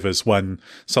with drivers when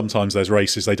sometimes there's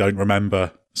races they don't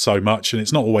remember so much, and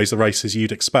it's not always the races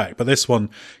you'd expect. But this one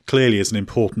clearly is an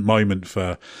important moment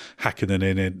for Häkkinen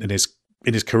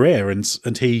in his career,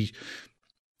 and he,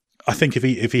 I think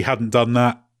if he hadn't done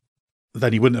that,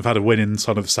 then he wouldn't have had a win in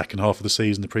sort of the second half of the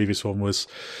season. The previous one was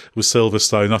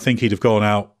Silverstone. I think he'd have gone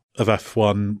out of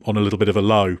F1 on a little bit of a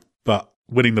low, but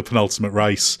winning the penultimate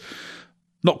race,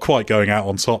 not quite going out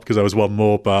on top because there was one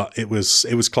more, but it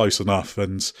was close enough,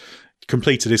 and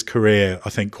completed his career, I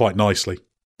think, quite nicely.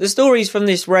 The stories from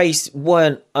this race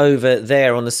weren't over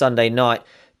there on the Sunday night.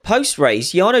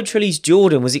 Post-race, Jarno Trulli's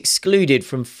Jordan was excluded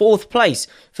from 4th place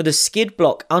for the skid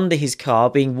block under his car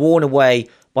being worn away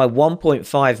by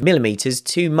 1.5 millimetres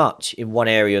too much in one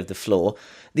area of the floor.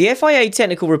 The FIA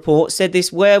technical report said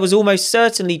this wear was almost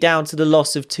certainly down to the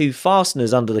loss of 2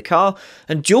 fasteners under the car,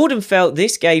 and Jordan felt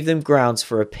this gave them grounds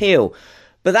for appeal.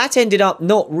 But that ended up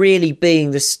not really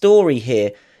being the story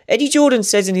here. Eddie Jordan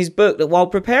says in his book that while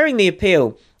preparing the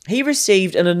appeal, he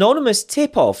received an anonymous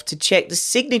tip-off to check the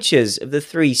signatures of the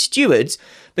 3 stewards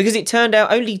because it turned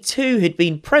out only 2 had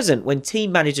been present when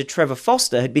team manager Trevor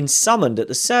Foster had been summoned at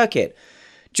the circuit.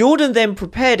 Jordan then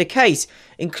prepared a case,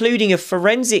 including a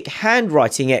forensic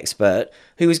handwriting expert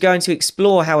who was going to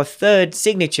explore how a 3rd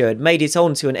signature had made it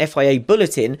onto an FIA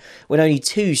bulletin when only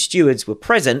 2 stewards were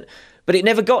present, but it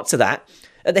never got to that.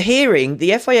 At the hearing,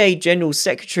 the FIA General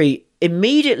Secretary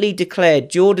immediately declared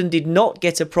Jordan did not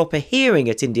get a proper hearing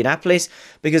at Indianapolis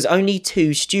because only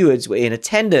 2 stewards were in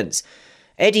attendance.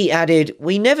 Eddie added,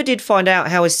 "We never did find out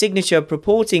how a signature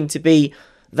purporting to be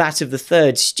that of the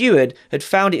 3rd steward had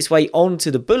found its way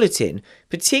onto the bulletin,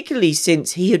 particularly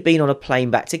since he had been on a plane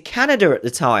back to Canada at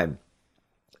the time."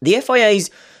 The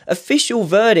FIA's official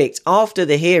verdict after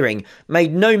the hearing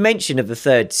made no mention of the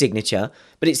 3rd signature,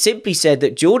 but it simply said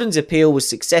that Jordan's appeal was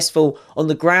successful on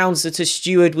the grounds that a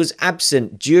steward was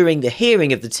absent during the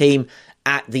hearing of the team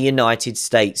at the United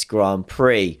States Grand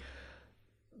Prix.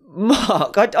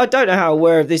 Mark, I don't know how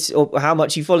aware of this or how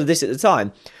much you followed this at the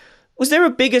time. Was there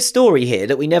a bigger story here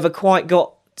that we never quite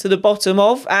got to the bottom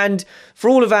of? And for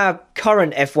all of our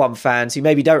current F1 fans who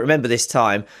maybe don't remember this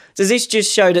time, does this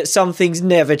just show that some things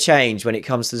never change when it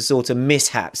comes to the sort of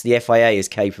mishaps the FIA is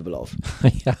capable of?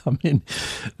 Yeah, I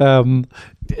mean,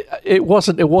 it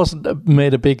wasn't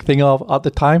made a big thing of at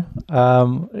the time.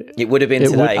 It would have been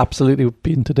today. It would absolutely have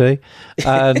been today.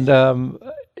 And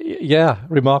yeah,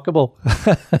 remarkable.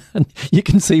 You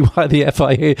can see why the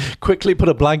FIA quickly put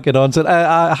a blanket on and said,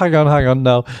 hang on,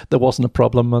 no, there wasn't a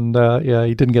problem. And yeah,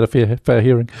 he didn't get a fair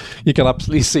hearing. You can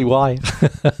absolutely see why.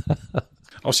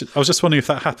 I was just wondering if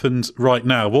that happened right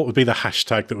now, what would be the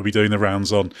hashtag that would be doing the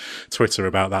rounds on Twitter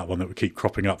about that one that would keep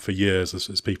cropping up for years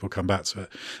as people come back to it.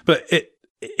 But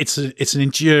it's an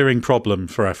enduring problem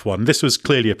for F1. This was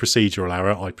clearly a procedural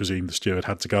error. I presume the steward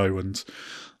had to go and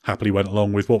happily went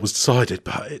along with what was decided,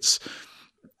 but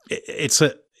it's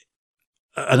an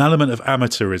element of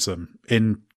amateurism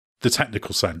in the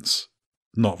technical sense,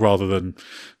 not rather than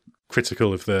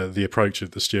critical of the approach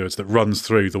of the stewards that runs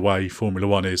through the way Formula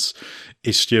One is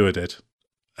stewarded.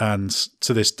 And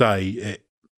to this day, it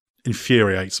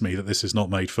infuriates me that this is not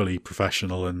made fully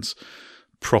professional and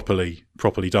properly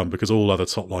done, because all other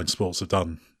top line sports have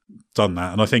done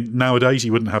that. And I think nowadays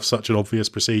you wouldn't have such an obvious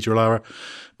procedural error,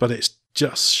 but it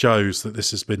just shows that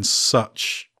this has been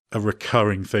such a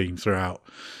recurring theme throughout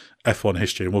F1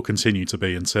 history and will continue to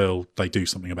be until they do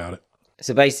something about it.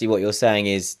 So basically what you're saying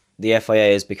is the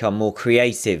FIA has become more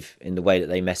creative in the way that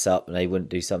they mess up and they wouldn't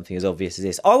do something as obvious as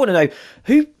this. I want to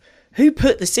know, who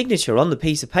put the signature on the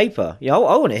piece of paper? I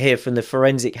want to hear from the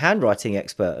forensic handwriting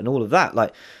expert and all of that.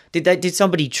 Like, did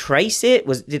somebody trace it?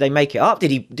 Did they make it up?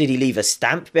 Did he leave a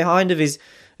stamp behind of his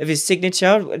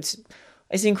signature?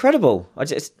 It's incredible.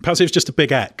 Perhaps it was just a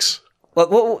big X.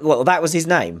 Well, that was his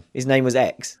name. His name was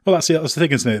X. Well, that's the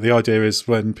thing, isn't it? The idea is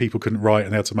when people couldn't write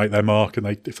and they had to make their mark, and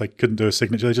if they couldn't do a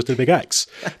signature, they just did a big X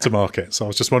to mark it. So I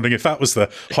was just wondering if that was the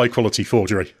high-quality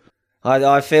forgery.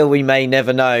 I feel we may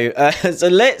never know. So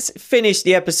let's finish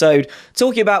the episode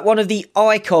talking about one of the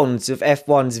icons of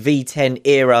F1's V10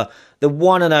 era, the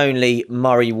one and only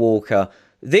Murray Walker.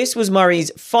 This was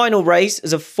Murray's final race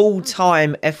as a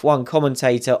full-time F1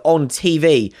 commentator on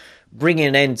TV, bringing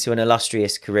an end to an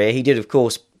illustrious career. He did, of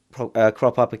course,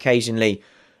 crop up occasionally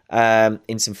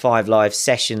in some 5 Live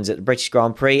sessions at the British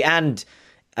Grand Prix, and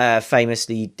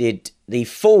famously did the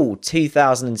full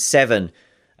 2007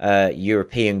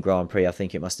 European Grand Prix, I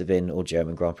think it must have been, or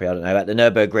German Grand Prix, I don't know, at the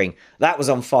Nürburgring. That was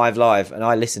on 5 Live, and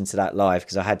I listened to that live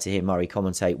because I had to hear Murray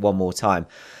commentate one more time.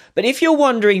 But if you're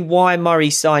wondering why Murray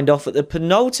signed off at the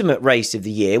penultimate race of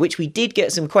the year, which we did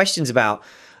get some questions about,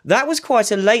 that was quite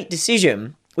a late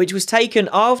decision, which was taken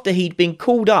after he'd been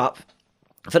called up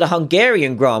for the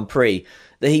Hungarian Grand Prix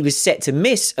that he was set to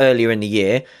miss earlier in the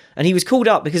year. And he was called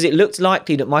up because it looked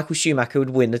likely that Michael Schumacher would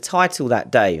win the title that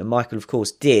day. And Michael, of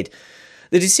course, did.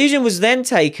 The decision was then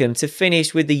taken to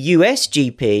finish with the US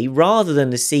GP rather than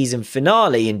the season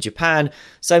finale in Japan,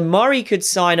 so Murray could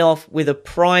sign off with a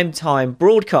prime-time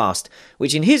broadcast,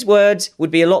 which in his words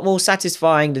would be a lot more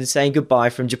satisfying than saying goodbye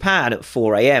from Japan at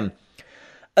 4 a.m.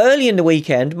 Early in the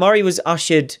weekend, Murray was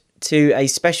ushered to a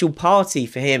special party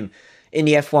for him in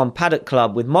the F1 Paddock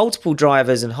Club with multiple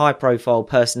drivers and high-profile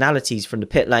personalities from the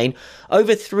pit lane.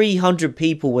 Over 300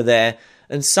 people were there,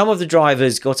 and some of the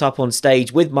drivers got up on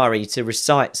stage with Murray to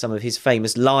recite some of his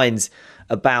famous lines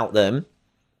about them.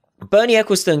 Bernie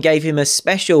Ecclestone gave him a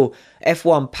special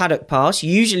F1 paddock pass,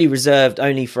 usually reserved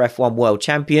only for F1 world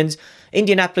champions.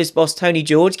 Indianapolis boss Tony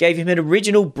George gave him an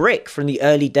original brick from the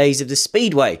early days of the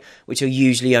Speedway, which are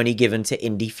usually only given to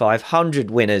Indy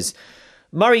 500 winners.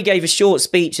 Murray gave a short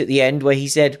speech at the end where he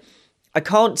said, "I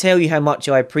can't tell you how much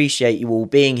I appreciate you all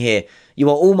being here. You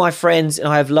are all my friends, and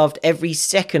I have loved every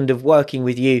second of working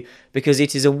with you because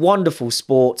it is a wonderful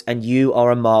sport and you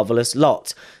are a marvellous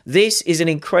lot. This is an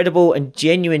incredible and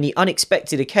genuinely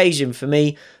unexpected occasion for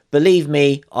me. Believe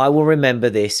me, I will remember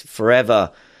this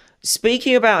forever."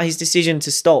 Speaking about his decision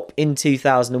to stop in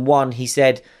 2001, he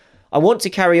said, "I want to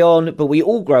carry on, but we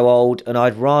all grow old, and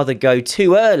I'd rather go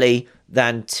too early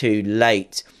than too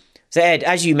late." So Ed,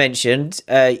 as you mentioned,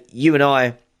 you and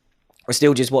I were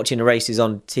still just watching the races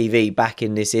on TV back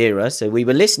in this era, so we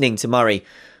were listening to Murray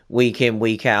week in,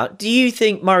 week out. Do you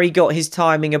think Murray got his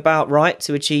timing about right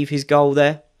to achieve his goal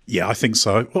there? Yeah, I think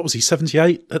so. What was he,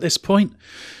 78 at this point?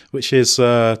 Which is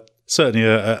certainly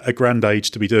a grand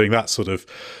age to be doing that sort of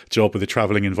job with the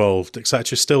travelling involved,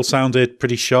 etc. Still sounded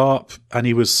pretty sharp, and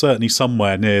he was certainly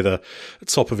somewhere near the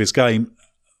top of his game.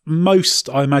 Most,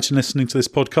 I imagine, listening to this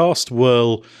podcast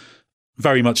will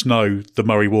very much know the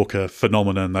Murray Walker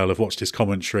phenomenon. They'll have watched his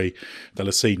commentary. They'll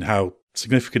have seen how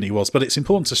significant he was. But it's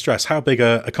important to stress how big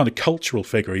a kind of cultural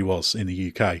figure he was in the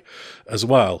UK as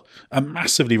well. A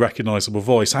massively recognisable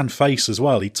voice and face as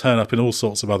well. He'd turn up in all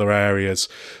sorts of other areas.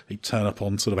 He'd turn up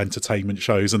on sort of entertainment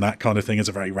shows and that kind of thing as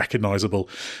a very recognisable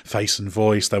face and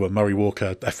voice. There were Murray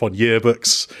Walker F1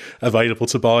 yearbooks available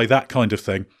to buy, that kind of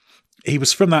thing. He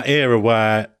was from that era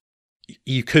where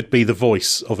you could be the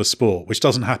voice of a sport, which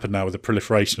doesn't happen now with the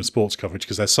proliferation of sports coverage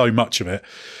because there's so much of it,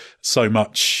 so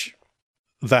much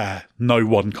there. No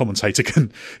one commentator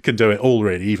can do it all,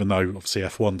 really, even though obviously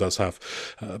F1 does have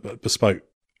bespoke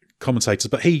commentators.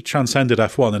 But he transcended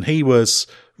F1, and he was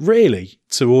really,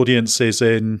 to audiences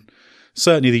in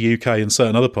certainly the UK and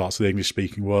certain other parts of the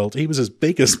English-speaking world, he was as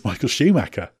big as Michael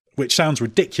Schumacher, which sounds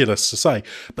ridiculous to say,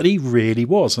 but he really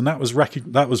was. And that was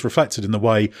reflected in the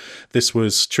way this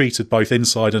was treated both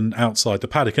inside and outside the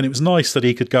paddock. And it was nice that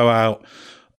he could go out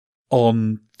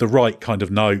on the right kind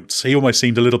of notes. He almost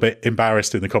seemed a little bit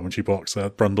embarrassed in the commentary box.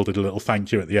 Brundle did a little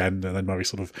thank you at the end, and then Murray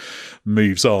sort of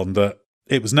moves on. That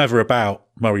it was never about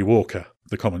Murray Walker,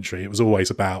 the commentary. It was always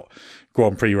about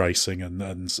Grand Prix racing and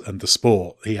the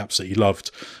sport. He absolutely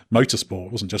loved motorsport.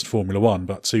 It wasn't just Formula One,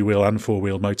 but two-wheel and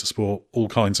four-wheel motorsport. All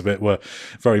kinds of it were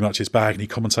very much his bag, and he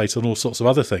commentated on all sorts of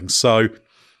other things. So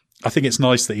I think it's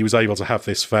nice that he was able to have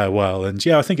this farewell. And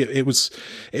yeah, I think it was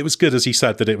good, as he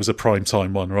said, that it was a prime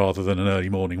time one rather than an early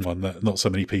morning one that not so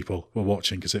many people were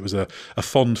watching, because it was a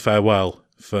fond farewell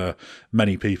for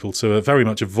many people to very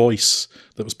much a voice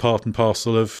that was part and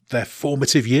parcel of their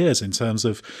formative years in terms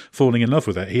of falling in love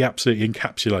with it. He absolutely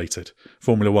encapsulated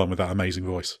Formula One with that amazing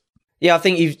voice. Yeah, I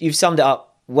think you've summed it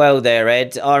up well there,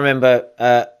 Ed. I remember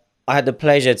I had the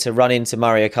pleasure to run into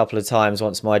Murray a couple of times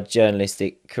once my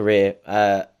journalistic career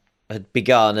had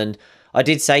begun, and I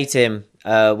did say to him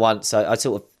once, I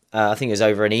sort of, I think it was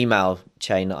over an email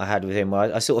chain that I had with him,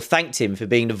 where I sort of thanked him for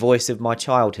being the voice of my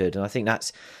childhood, and I think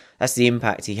that's the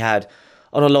impact he had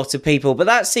on a lot of people. But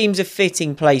that seems a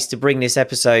fitting place to bring this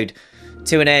episode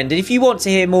to an end. And if you want to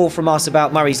hear more from us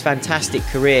about Murray's fantastic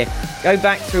career, go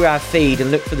back through our feed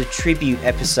and look for the tribute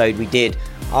episode we did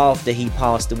after he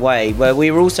passed away, where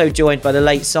we were also joined by the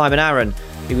late Simon Arron,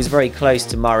 who was very close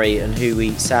to Murray and who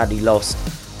we sadly lost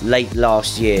late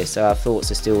last year. So our thoughts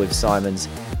are still with Simon's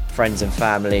friends and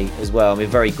family as well, and we're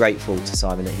very grateful to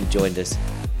Simon that he joined us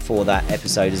for that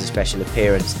episode as a special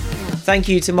appearance. Thank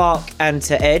you to Mark and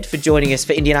to Ed for joining us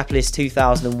for Indianapolis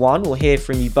 2001. We'll hear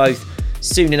from you both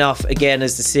soon enough again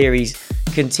as the series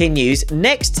continues.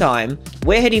 Next time,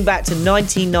 we're heading back to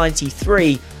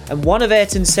 1993 and one of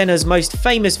Ayrton Senna's most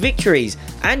famous victories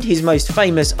and his most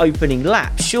famous opening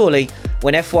lap, surely,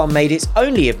 when F1 made its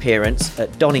only appearance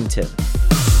at Donington.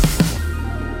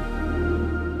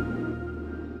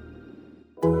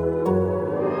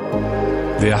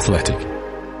 The Athletic.